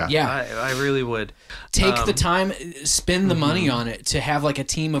animation. Yeah. Yeah. I really would. Take the time, spend the money on it to have like a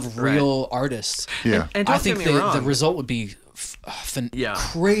team of real artists. Yeah. And I don't think get me wrong. the result would be Yeah.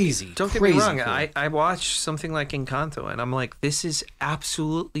 crazy. Don't get crazy me wrong. cool. I watch something like Encanto, and I'm like, this is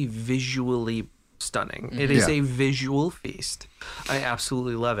absolutely visually stunning. It is Yeah. a visual feast. I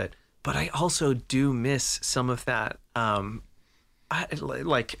absolutely love it. But I also do miss some of that,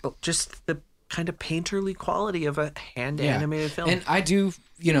 like just the kind of painterly quality of a hand animated film. And I do,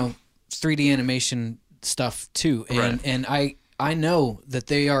 3D animation stuff too. And Right. and I know that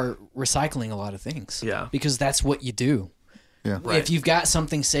they are recycling a lot of things. Yeah. Because that's what you do. Yeah. Right. If you've got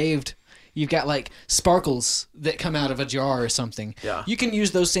something saved, you've got like sparkles that come out of a jar or something. Yeah. You can use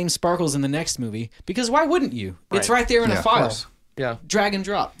those same sparkles in the next movie because why wouldn't you? It's Right. right there in Yeah, a of file. course. Yeah. Drag and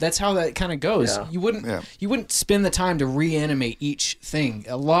drop. That's how that kind of goes. Yeah. You wouldn't Yeah. you wouldn't spend the time to reanimate each thing.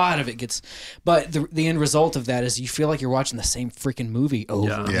 A lot of it gets, but the end result of that is you feel like you're watching the same freaking movie over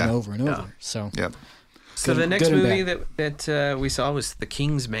Yeah. and Yeah. over and Yeah. over. So Yep. So Good- the next good and movie bad. that we saw was The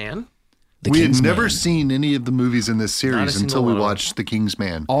King's Man. The We had King's never Man. seen any of the movies in this Not a series single until we one of them. watched The King's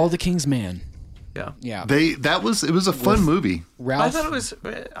Man. All the King's Man. Yeah. Yeah. It was a fun movie. Ralph.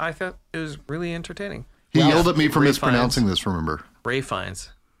 I thought it was really entertaining. He Ralph- yelled at me for Ray mispronouncing Fiennes. this. Remember? Ray Fiennes.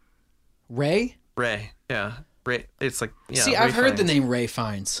 Ray. Ray. Yeah. Ray. It's like yeah. See, Ray I've heard the Fiennes. name Ray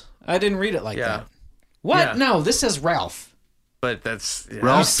Fiennes. I didn't read it like Yeah. that. What? Yeah. No, this says Ralph. But that's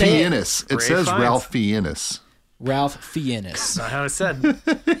Ralph say it. Fiennes. It Ray says Fiennes. Ralph Fiennes. Ralph Fiennes. Not how it's said.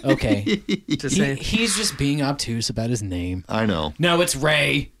 Okay. Just saying. He's just being obtuse about his name. I know. No, it's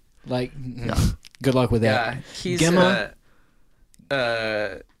Ray. Like, good luck with that. Yeah, he's Gemma.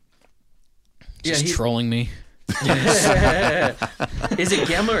 Just he's trolling me. Is it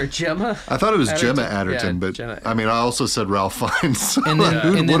Gemma or Gemma? I thought it was Adderton. Gemma Adderton, Yeah, but Gemma. I mean, I also said Ralph Fiennes. And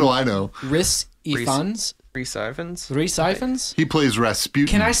then- What do I know? Rhys Ifans. Rhys Ifans. Rhys Ifans. He plays Rasputin.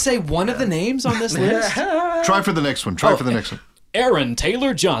 Can I say one of the names on this list? Try for the next one. Try for the next one. Aaron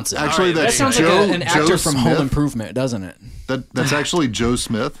Taylor Johnson. Actually, right, that that's sounds Joe, like an actor Joe from Smith. Home Improvement, doesn't it? That's actually Joe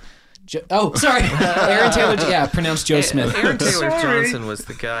Smith. Oh, sorry. Aaron Taylor. Yeah, pronounced Joe Smith. Aaron Taylor Johnson was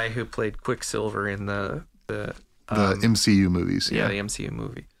the guy who played Quicksilver in the MCU movies. the MCU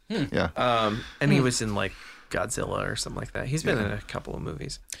movie. Yeah. And he was in like Godzilla or something like that. He's been in a couple of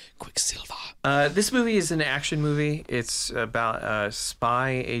movies. Quicksilver. This movie is an action movie. It's about a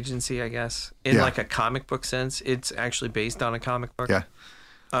spy agency, I guess, in Yeah. like a comic book sense. It's actually based on a comic book. Yeah.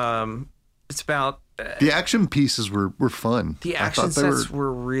 It's about The action pieces were fun. the I action thought they sets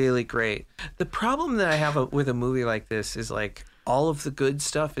were really great. The problem that I have with a movie like this is like all of the good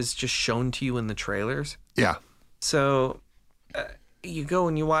stuff is just shown to you in the trailers. Yeah. So you go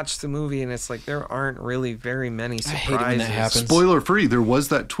and you watch the movie and it's like there aren't really very many I surprises. hate it when that happens. Spoiler free, there was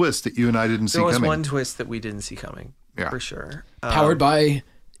that twist that you and I didn't see There was coming. one twist that we didn't see coming, Yeah. for sure. Powered by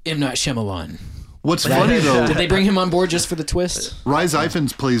M. Night Shyamalan. What's funny though, Did they bring him on board just for the twist? Rhys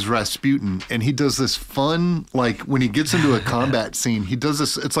Ifans plays Rasputin, and he does this fun, like when he gets into a combat scene, he does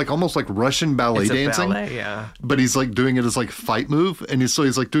this. It's like almost like Russian ballet It's a dancing, ballet, yeah. but he's like doing it as like fight move, and he's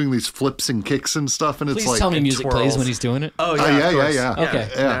like doing these flips and kicks and stuff, and it's Please like tell me music twirls. plays when he's doing it. Oh yeah, yeah, yeah, of course. yeah. Okay.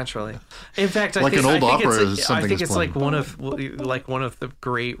 Yeah. Naturally. In fact, I Like think, an old I think opera it's, is something I think is it's like playing. one of the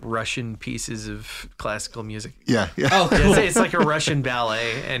great Russian pieces of classical music. Yeah, yeah. Oh, Yeah, cool. it's like a Russian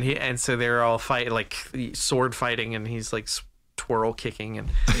ballet, and so they're all fight like sword fighting, and he's like twirl kicking, and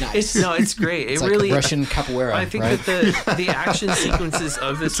Nice. it's great. It's it like really Russian capoeira, I think right? that the action sequences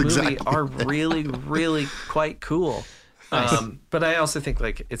of this That's movie exactly are really, really quite cool. But I also think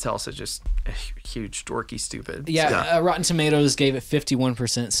like it's also just a huge dorky stupid. Yeah, Rotten Tomatoes gave it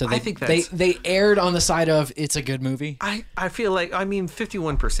 51%. So I think that's- they aired on the side of it's a good movie. I feel like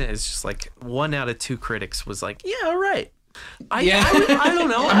 51% is just like 1 out of 2 critics was like, yeah, all right. I don't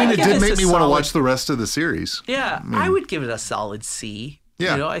know. I mean, I'd it give did this make a me want to solid- watch the rest of the series. Yeah, I would give it a solid C.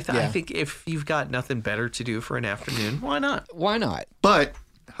 Yeah. You know, I Yeah. think if you've got nothing better to do for an afternoon, why not? Why not? But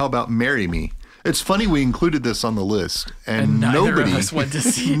how about Marry Me? It's funny we included this on the list, and neither of nobody us went to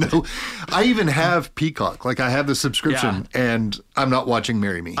see it. No, I even have Peacock. Like I have the subscription, and I'm not watching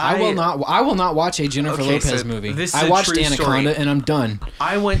Marry Me. I will not watch a Jennifer Okay, Lopez so movie. this is I a watched true Anaconda story. and I'm done.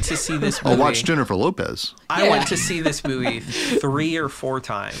 I went to see this movie. I'll watch Jennifer Lopez. I Yeah. went to see this movie 3 or 4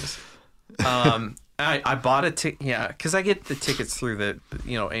 times. I bought a ticket, because I get the tickets through the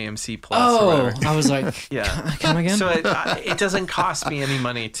AMC Plus or Oh, whatever. I was like, Yeah. come again? So it doesn't cost me any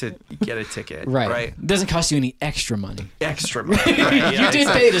money to get a ticket. right. Right. It doesn't cost you any extra money. Extra money. Right, yeah, You did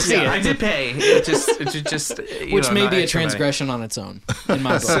pay to see it. I did pay. It just Which may not be a extra money. transgression on its own in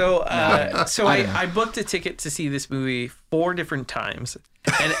my book. So, I don't know. I booked a ticket to see this movie 4 different times,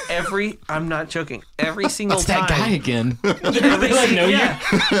 and I'm not joking, every single It's time. that guy again. Every, like, no,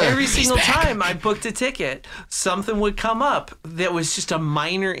 every single time I booked a ticket, something would come up that was just a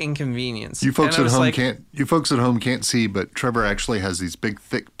minor inconvenience. You folks And I at was home like, can't. You folks at home can't see, but Trevor actually has these big,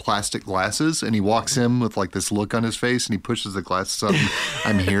 thick plastic glasses, and he walks in with like this look on his face, and he pushes the glasses up. And,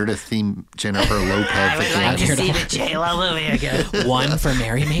 I'm here to theme Jennifer Lopez again. here to the J-Lo movie again. One for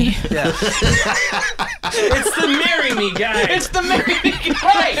Marry Me. Yeah. It's the Marry Me guy. It's the Marry Me guy.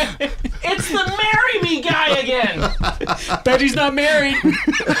 Right. It's the Marry Me guy again. Bet he's not married.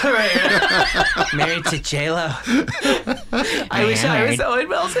 Right. Married to J-Lo. I wish I was Owen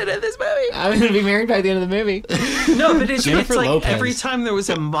Wilson in this movie. I'm going to be married by the end of the movie. No, but it's Jennifer like Lopez. every time there was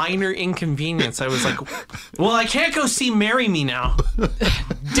a minor inconvenience, I was like, well, I can't go see Marry Me now.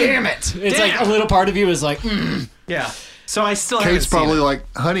 Damn it. It's Damn. like a little part of you is like, Yeah. So I still haven't Kate's seen probably it. like,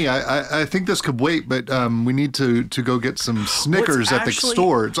 honey, I think this could wait, but we need to go get some Snickers at the actually-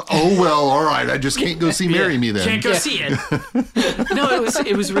 store. It's, oh well, all right. I just can't go see Marry Me then. Can't go see it. No,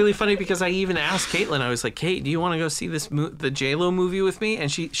 it was really funny because I even asked Caitlin. I was like, Kate, do you want to go see the J-Lo movie with me?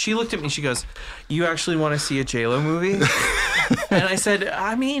 And she looked at me and she goes, you actually want to see a J-Lo movie? And I said,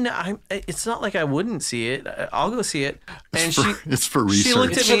 I mean, it's not like I wouldn't see it. I'll go see it. And It's for research. she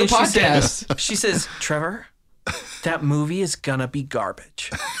looked at It's me for and the she said, podcast. she says, Trevor, that movie is gonna be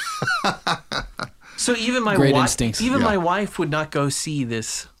garbage. So even my Great wife, instincts. even Yeah. my wife would not go see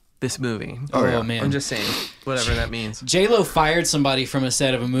this this movie. Oh man, I'm just saying, whatever that means. J-Lo fired somebody from a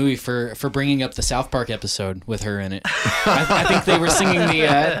set of a movie for bringing up the South Park episode with her in it. I think they were singing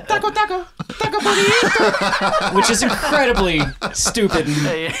the taco taco taco burrito, which is incredibly stupid.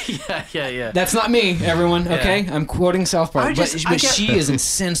 Yeah. That's not me, everyone. Okay, I'm quoting South Park, but get- she is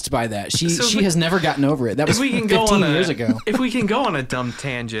incensed by that. She So has never gotten over it. That was 15 years ago. If we can go on a dumb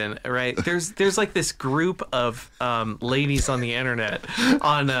tangent, right? There's like this group of ladies on the internet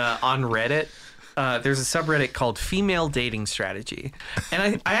on Reddit. There's a subreddit called Female Dating Strategy,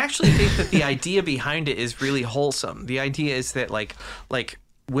 and I actually think that the idea behind it is really wholesome. The idea is that like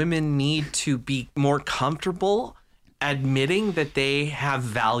women need to be more comfortable admitting that they have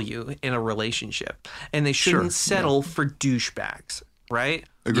value in a relationship, and they shouldn't settle for douchebags, right?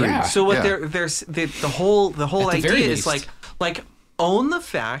 Agreed. Yeah. So what Yeah. the whole At the very idea is least. like own the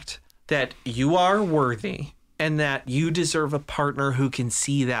fact that you are worthy and that you deserve a partner who can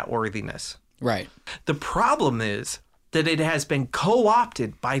see that worthiness. Right. The problem is that it has been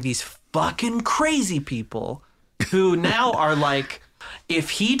co-opted by these fucking crazy people who now are like,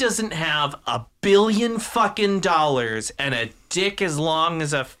 if he doesn't have $1 billion fucking dollars and a dick as long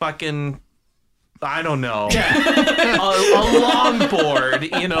as a fucking, I don't know, a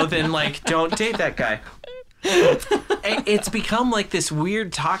longboard, then like don't date that guy. It's become like this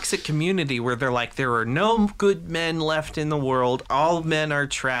weird toxic community where they're like, there are no good men left in the world. All men are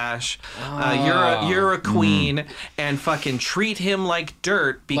trash. You're a queen, and fucking treat him like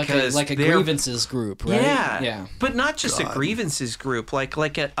dirt because like a they're- grievances group, right? Yeah. But not just a grievances group, like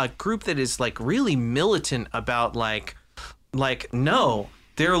a group that is like really militant about like no,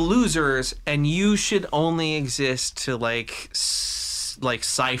 they're losers and you should only exist to like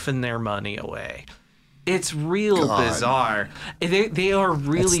siphon their money away. It's real bizarre. They are It's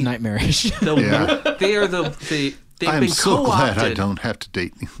really nightmarish. they are they've I'm been so glad co-opted. I don't have to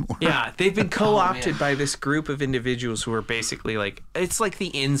date anymore. Yeah, they've been co-opted by this group of individuals who are basically like, it's like the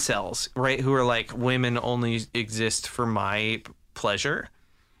incels, right? Who are like, women only exist for my pleasure,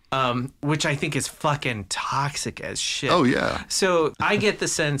 which I think is fucking toxic as shit. Oh, yeah. So I get the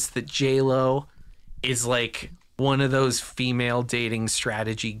sense that J-Lo is like one of those female dating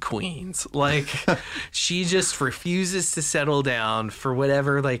strategy queens. Like, she just refuses to settle down for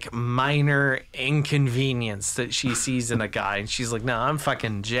whatever like minor inconvenience that she sees in a guy, and she's like, no, I'm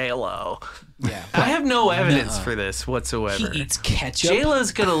fucking J-Lo. Yeah. I have no evidence for this whatsoever. He eats ketchup.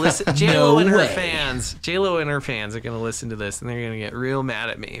 J-Lo's gonna listen. J-Lo and her way. fans. J-Lo and her fans are gonna listen to this, and they're gonna get real mad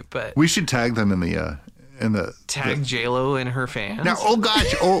at me. But We should tag them in the tag J-Lo and her fans. Now,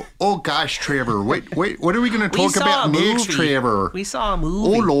 oh gosh, Trevor. Wait, what are we going to We talk saw about a next, movie. Trevor? We saw a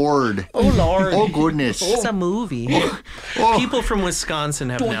movie. Oh Lord. Oh Lord. Oh goodness. It's a movie. Oh. People from Wisconsin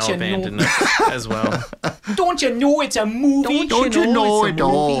have Don't now you know? abandoned us as well. Don't you know it's a movie? Don't you know it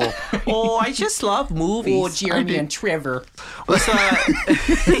all? Oh, I just love movies. Oh, Jeremy and Trevor. We saw,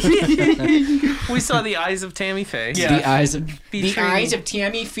 we saw The Eyes of Tammy Faye. The eyes of Featuring-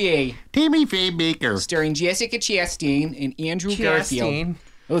 Tammy Faye, Tammy Faye Baker. starring Jessica Chastain and Andrew Garfield. Chastain.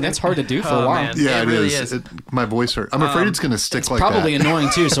 Oh, that's hard to do for Oh, a while. man. Yeah, It it really is. is. My voice hurt. I'm afraid it's going to stick It's like probably that. annoying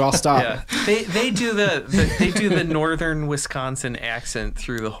too, so I'll stop. Yeah, they do the northern Wisconsin accent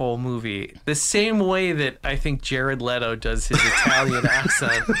through the whole movie, the same way that I think Jared Leto does his Italian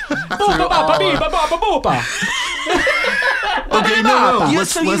accent. Okay, no. Yeah,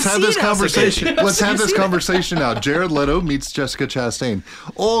 Let's so you've have this seen us, conversation. okay. Let's So have you've this seen it. conversation now. Jared Leto meets Jessica Chastain.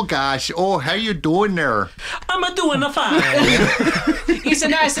 Oh gosh. Oh, how you doing there? I'm a doing a fine. It's a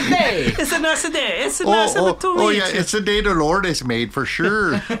nice day. It's a nice day. It's a nice Oh, to oh meet yeah, you. it's the day the Lord has made for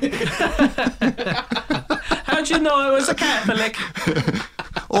sure. How'd you know I was a Catholic?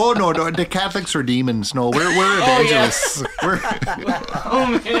 Oh no, the Catholics are demons. No, we're evangelists.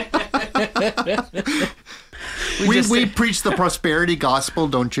 We preach the prosperity gospel,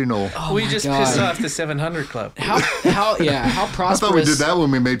 don't you know? We my just God. pissed off the 700 Club. How prosperous. I thought we did that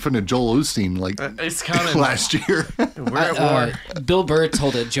when we made fun of Joel Osteen It's coming. last year. We're at war. Bill Burr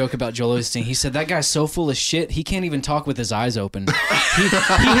told a joke about Joel Osteen. He said that guy's so full of shit he can't even talk with his eyes open.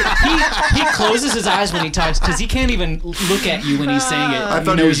 He closes his eyes when he talks because he can't even look at you when he's saying it. I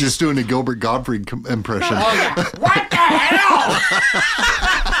thought he was just doing a Gilbert Gottfried impression. What the hell?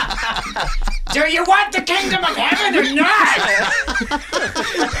 Do you want the kingdom of heaven or not?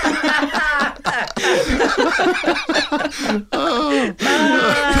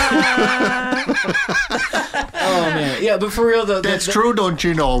 Oh man, yeah, but for real though, That's true, don't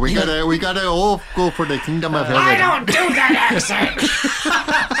you know? We gotta all go for the kingdom of heaven. I don't do that accent.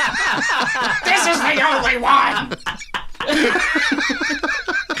 This is the only one.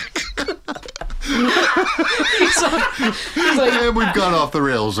 He's like, And we've gone off the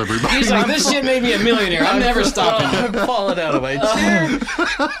rails, everybody. he's like, this shit made me a millionaire. I'm never stopping. I'm falling out of my chair.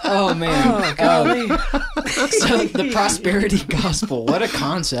 Oh man. Oh, golly. So the prosperity gospel, what a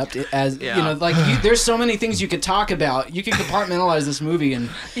concept! As Yeah. you know, like there's so many things you could talk about. You could compartmentalize this movie and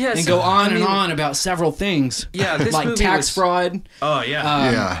Yes, and go on I and mean- on about several things. Yeah, this like movie tax was- fraud, Oh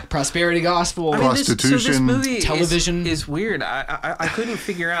yeah. Yeah. prosperity gospel. I mean, so this Prostitution, movie television. is weird. I couldn't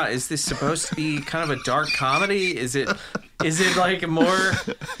figure out, is this supposed to be kind of a dark comedy? Is it like more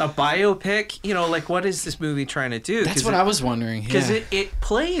a biopic? You know, like what is this movie trying to do? That's what I was wondering. Because Yeah. it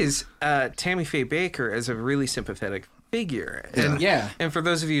plays Tammy Faye Baker as a really sympathetic figure. And, Yeah. And for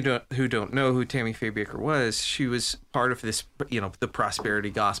those of you who don't know who Tammy Faye Baker was, she was part of this, the prosperity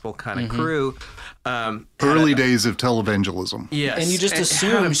gospel kind of crew. Early days of televangelism. Yes. And you just had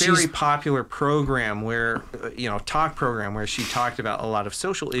assume a very she's- popular program where, talk program where she talked about a lot of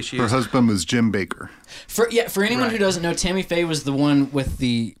social Her issues. husband was Jim Baker. For anyone who Right. doesn't know, Tammy Faye was the one with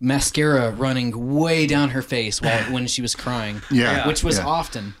the mascara running way down her face when she was crying. Yeah. Which was Yeah.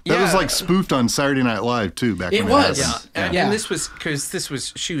 often. That was Yeah. like spoofed on Saturday Night Live too back It when was. it Yeah. happened. And, Yeah. and this was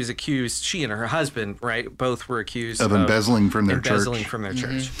because she was accused, she and her husband, right, both were accused Of embezzling from their embezzling church. from their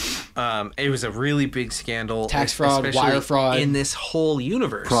church. It was a really big scandal. Tax fraud, especially wire fraud. in this whole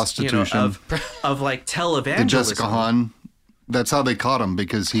universe. Prostitution. Of like televangelism. And Jessica Hahn. That's how they caught him,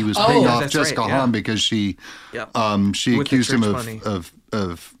 because he was Oh, paying yeah, off that's Jessica right, yeah. Hahn because she Yep. she With the accused him church of, money.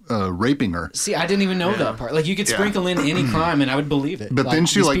 of raping her. See, I didn't even know that part. Like, you could Yeah. sprinkle in any crime, and I would believe it. But then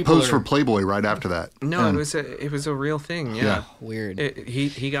she these like people posed are for Playboy right after that. No, and, it was a real thing. Yeah. Yeah. weird.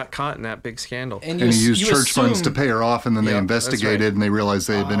 He got caught in that big scandal. and and he used you church funds to assume- pay her off, and then they Yep, that's investigated right. and they realized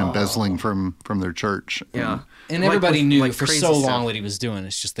they had been embezzling from their church. Yeah. And Like everybody with- knew like for crazy so stuff. long what he was doing.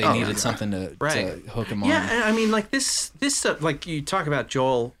 It's just they Oh, needed yeah. something to Right. hook him on. Yeah, and I mean, like this stuff. Like you talk about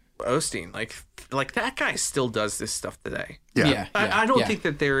Joel Osteen, like that guy still does this stuff today. Yeah. I don't think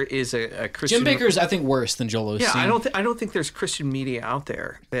that there is a Christian. Jim Baker's, I think, worse than Joel Osteen. Yeah, I don't think there's Christian media out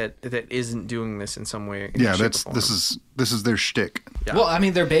there that isn't doing this in some way. Yeah, shape, or this form. is their shtick. Yeah. Well, I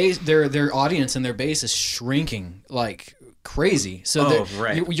mean, their audience and their base is shrinking like crazy. So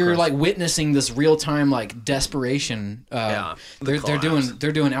right, you're of course. like witnessing this real time like desperation. Yeah, the they're collapse.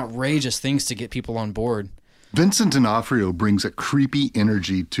 doing outrageous things to get people on board. Vincent D'Onofrio brings a creepy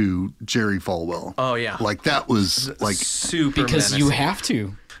energy to Jerry Falwell. Oh yeah, Like that was like super Because you menacing. have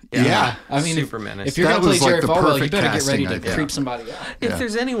to. Yeah. I mean, Super if menacing. you're That gonna play was, like, Jerry the Falwell, you perfect better get ready casting, to I think. creep somebody out. If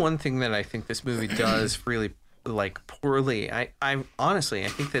there's any one thing that I think this movie does really like poorly, I honestly I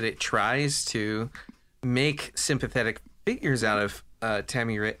think that it tries to make sympathetic figures out of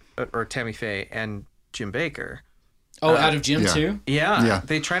Tammy Faye and Jim Baker. Oh, out of Jim yeah. too. Yeah, Yeah.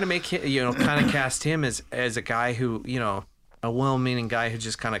 they try to make him, kind of cast him as a guy who, a well-meaning guy who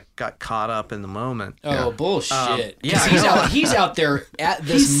just kind of got caught up in the moment. Oh, bullshit. yeah, 'Cause I know. he's out there at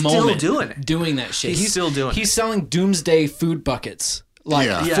this He's still moment doing it. doing that shit. He's still doing He's selling doomsday food buckets. Like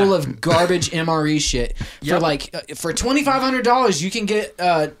Yeah. Yeah. full of garbage MRE shit for Yep. for $2,500 you can get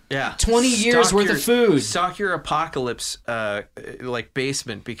 20 years Stock worth your- of food. Stock your apocalypse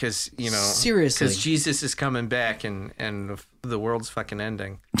basement because Seriously. because Jesus is coming back and the world's fucking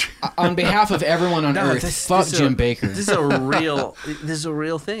ending. On behalf of everyone on Earth, fuck this is Jim Baker. This is a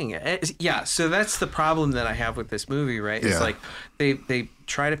real thing. Yeah, so that's the problem that I have with this movie, right? It's Yeah. like they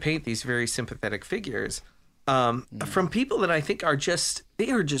try to paint these very sympathetic figures from people that I think are just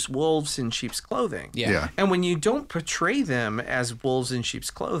wolves in sheep's clothing. Yeah. And when you don't portray them as wolves in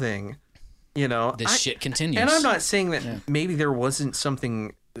sheep's clothing, This shit continues. And I'm not saying that maybe there wasn't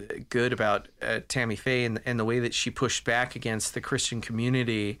something good about Tammy Faye and the way that she pushed back against the Christian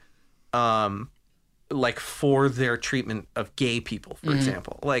community, like for their treatment of gay people, for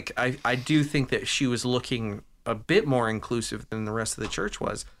example. Like I do think that she was looking a bit more inclusive than the rest of the church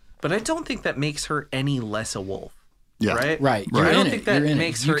was, but I don't think that makes her any less a wolf. Yeah. Right? Right. You're I in don't it. think that You're in it.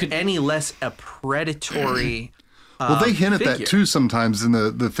 makes You her could- any less a predatory. Well, they hint at that figure. too sometimes in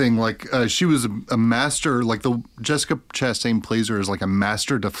the thing. Like she was a master. Like the Jessica Chastain plays her as like a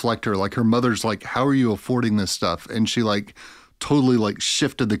master deflector. Like her mother's like, "How are you affording this stuff?" And she like totally like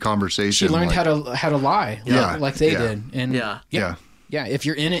shifted the conversation. She learned like, how to lie, Yeah. like they Yeah. did, and Yeah. yeah. If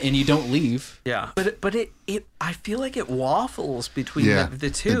you're in it and you don't leave, Yeah, but it I feel like it waffles between Yeah, the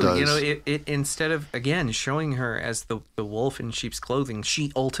two. it does. It instead of again showing her as the wolf in sheep's clothing,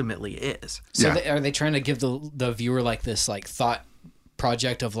 she ultimately is. so Yeah. are they trying to give the viewer like this like thought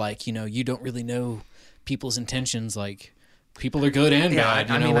project of like you don't really know people's intentions, like people are good and bad,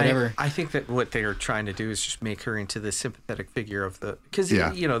 whatever. I think that what they are trying to do is just make her into the sympathetic figure of the because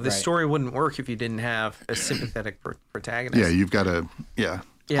Yeah. the Right. story wouldn't work if you didn't have a sympathetic protagonist. Yeah, you've got to. Yeah,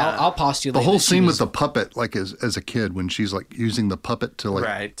 I'll postulate The whole that she scene was- with the puppet, like as a kid, when she's like using the puppet to like,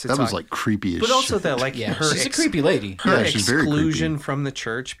 Right, to that was talk. like creepy as But also shit. that, like, Yeah, her she's a creepy lady. her Yeah, she's very exclusion creepy. from the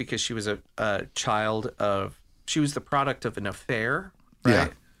church because she was a child of, she was the product of an affair, Yeah.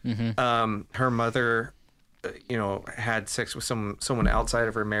 right? Her mother, had sex with someone outside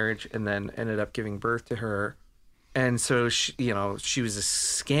of her marriage and then ended up giving birth to her. And so, she was a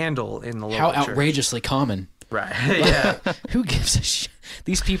scandal in the local How church. outrageously common. Right, yeah. Who gives a shit?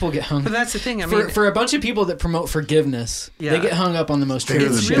 These people get hung But that's the thing, I mean... for a bunch of people that promote forgiveness. Yeah. They get hung up on the most They're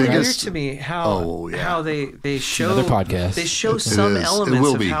trivial It's the really shit. weird biggest- to me how yeah. how they show Another podcast. They show some is. It elements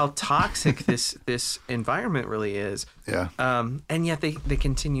will of be. how toxic this environment really is. Yeah. And yet they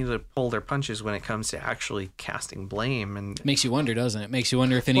continue to pull their punches when it comes to actually casting blame. And Makes you wonder, doesn't it? Makes you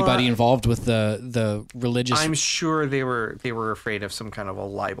wonder if anybody involved with the religious. I'm sure they were afraid of some kind of a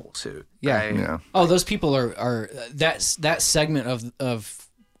libel suit. Yeah. right? Yeah. Oh, those people are that segment of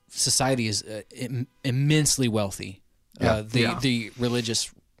society is immensely wealthy. Yeah. The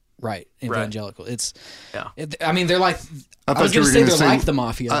religious right, evangelical. It's Yeah. I mean, they're like. I I was thought you going to were say gonna they're say- like the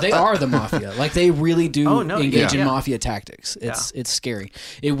mafia. They are the mafia. Like they really do Oh, no, engage yeah. in Yeah. mafia tactics. It's scary.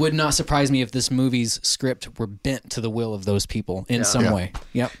 It would not surprise me if this movie's script were bent to the will of those people in some Yeah. way.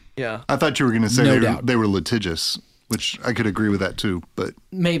 Yep. Yeah. I thought you were going to say No doubt. they were litigious, which I could agree with that too. But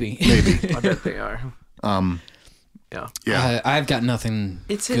Maybe. I bet they are. Yeah. yeah, I've got nothing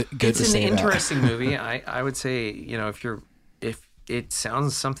It's good to an say about it. interesting movie. I would say, if it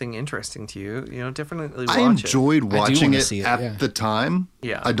sounds something interesting to you, definitely watch I enjoyed do watching wanna it, see it, at yeah. the time.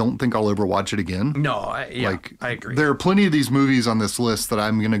 Yeah. I don't think I'll ever watch it again. No, I agree. There are plenty of these movies on this list that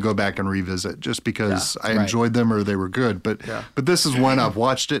I'm going to go back and revisit just because I Right. enjoyed them or they were good. But Yeah. but this is one I've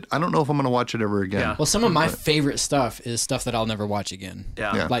watched it. I don't know if I'm going to watch it ever again. Yeah. Well, some of my favorite stuff is stuff that I'll never watch again.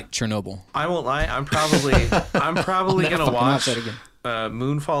 Yeah. Like Chernobyl. I won't lie. I'm probably Never gonna fucking watch that again.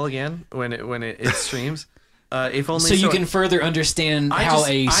 Moonfall again when it streams. If only So you can further understand how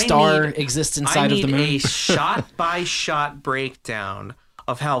a star exists inside of the I moon. need a shot by shot breakdown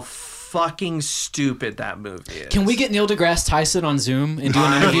of how fucking stupid that movie is. Can we get Neil deGrasse Tyson on Zoom and do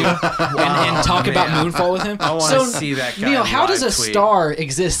an interview and talk about Moonfall with him? I wanna see that guy Neil, how live does a tweet. star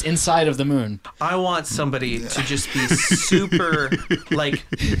exist inside of the moon? I want somebody to just be super like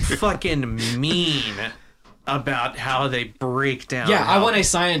fucking mean about how they break down. Yeah, I how want a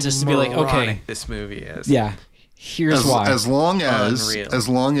scientist to be like, okay, moronic this movie is. yeah, here's why. As long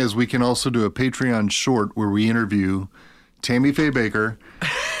Unreal. as we can also do a Patreon short where we interview Tammy Faye Baker,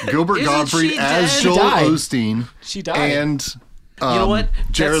 Gilbert Isn't Gottfried she as dead? Joel She died. Osteen, She died. and You know what?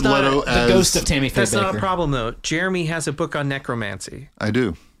 Jared That's not Leto the as the ghost of Tammy Faye That's Baker. not a problem though. Jeremy has a book on necromancy. I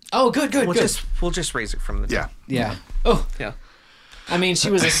do. Oh, good. We'll just raise it from the Yeah. top. Yeah. Oh, Yeah. I mean, she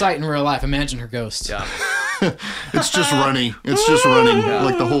was a sight in real life. Imagine her ghost. Yeah. It's just running. It's just running.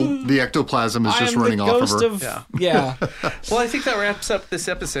 Like the ectoplasm is just I am running the off of ghost her. of. Yeah. Well, I think that wraps up this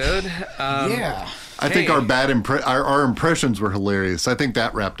episode. Yeah. I think Hey. our impressions were hilarious. I think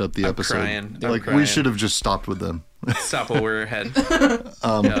that wrapped up the episode. crying. I'm Like we crying. should have just stopped with them. Stop while we're ahead.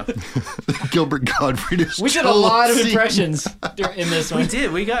 Yeah. Gilbert Gottfried is We did a Joel lot of Osteen. impressions in this one. We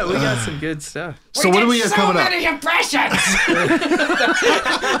did. We got some good stuff. So what do we have coming up? many impressions.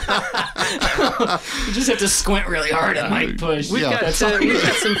 You just have to squint really hard and mic push. We've Yeah. got That's all you we've need.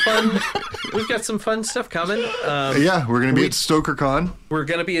 got some fun. We've got some fun stuff coming. Yeah, we're gonna be at StokerCon. We're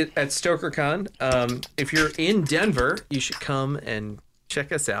gonna be at StokerCon. If you're in Denver, you should come and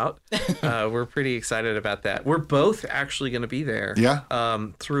check us out. We're pretty excited about that. We're both actually going to be there. Yeah.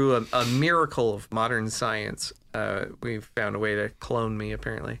 Through a miracle of modern science, we've found a way to clone me.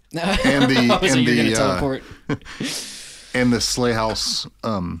 Apparently. And the So and you're gonna the teleport. and the Slay House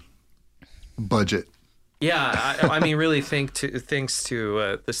budget. Yeah, I mean, really, thanks to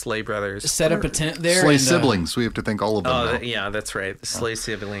the Slay brothers. Set up a tent there. Slay and, siblings. We have to thank all of them. now. Yeah, that's right. The Slay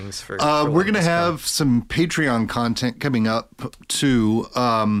siblings for. We're going to letting us come. have some Patreon content coming up too.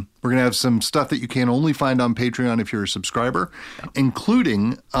 We're going to have some stuff that you can only find on Patreon if you're a subscriber,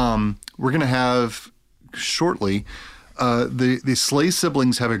 including we're going to have shortly the Slay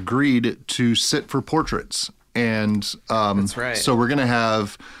siblings have agreed to sit for portraits. And That's right. So we're going to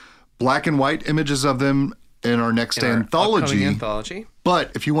have black and white images of them in our next In our upcoming anthology. anthology.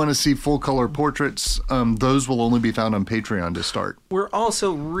 But if you want to see full color portraits, those will only be found on Patreon to start. We're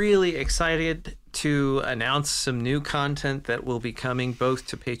also really excited to announce some new content that will be coming both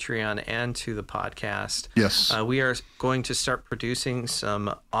to Patreon and to the podcast. Yes. We are going to start producing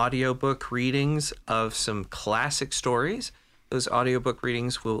some audiobook readings of some classic stories. Those audiobook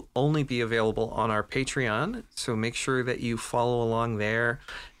readings will only be available on our Patreon, so make sure that you follow along there.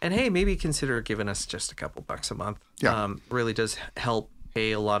 And hey, maybe consider giving us just a couple bucks a month. Yeah. Really does help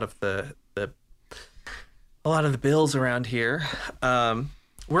pay a lot of the bills around here.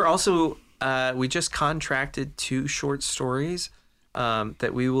 We're also we just contracted 2 short stories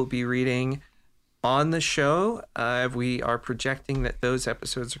that we will be reading on the show. We are projecting that those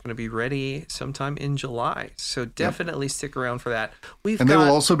episodes are going to be ready sometime in July. So definitely stick around for that. They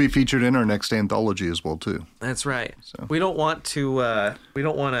will also be featured in our next anthology as well, too. That's right. So. We don't want to,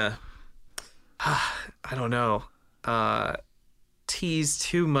 I don't know, tease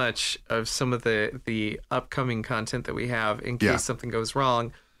too much of some of the upcoming content that we have in case something goes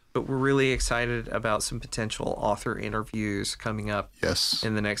wrong. But we're really excited about some potential author interviews coming up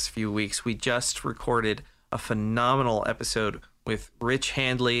in the next few weeks. We just recorded a phenomenal episode with Rich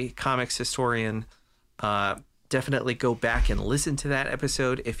Handley, comics historian. Definitely go back and listen to that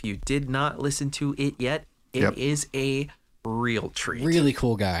episode. If you did not listen to it yet, it is a real treat. Really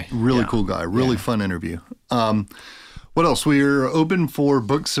cool guy. Really cool guy. Really fun interview. What else? We are open for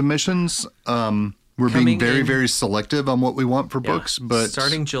book submissions. We're being very, very selective on what we want for books, but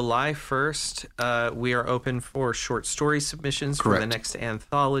starting July 1st, we are open for short story submissions for the next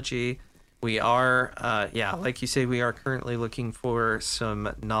anthology. We are, like you say, we are currently looking for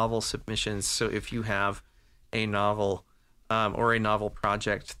some novel submissions. So if you have a novel or a novel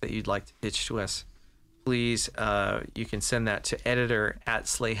project that you'd like to pitch to us, please, you can send that to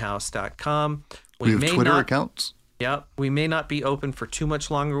editor@slayhouse.com. We have Twitter accounts. Yeah, we may not be open for too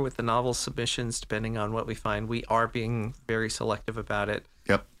much longer with the novel submissions, depending on what we find. We are being very selective about it.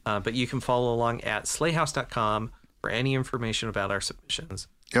 Yep. But you can follow along at slayhouse.com for any information about our submissions.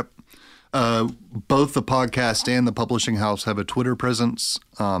 Yep. Both the podcast and the publishing house have a Twitter presence.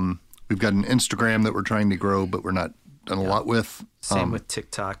 We've got an Instagram that we're trying to grow, but we're not done a lot with. Same with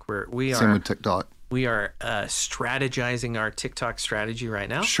TikTok. Same with TikTok. We are strategizing our TikTok strategy right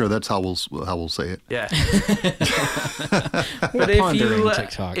now. Sure, that's how we'll say it. Yeah. But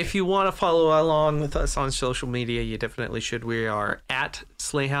if you want to follow along with us on social media, you definitely should. We are at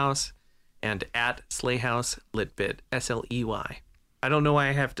Slayhouse and at Slayhouse Litbit, SLEY. I don't know why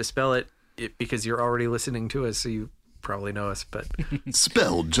I have to spell it because you're already listening to us, so you probably know us, but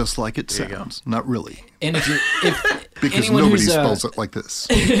spelled just like it sounds. Not really. And if because nobody spells it like this.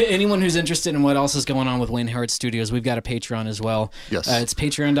 Anyone who's interested in what else is going on with Wayne Howard Studios, we've got a Patreon as well. Yes. It's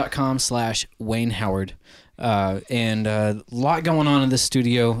patreon.com/Wayne Howard. And a lot going on in this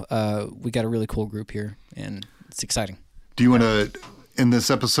studio. We got a really cool group here, and it's exciting. Do you want to end this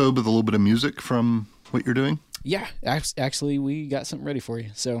episode with a little bit of music from what you're doing? Yeah, actually, we got something ready for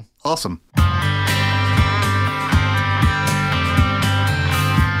you. So awesome.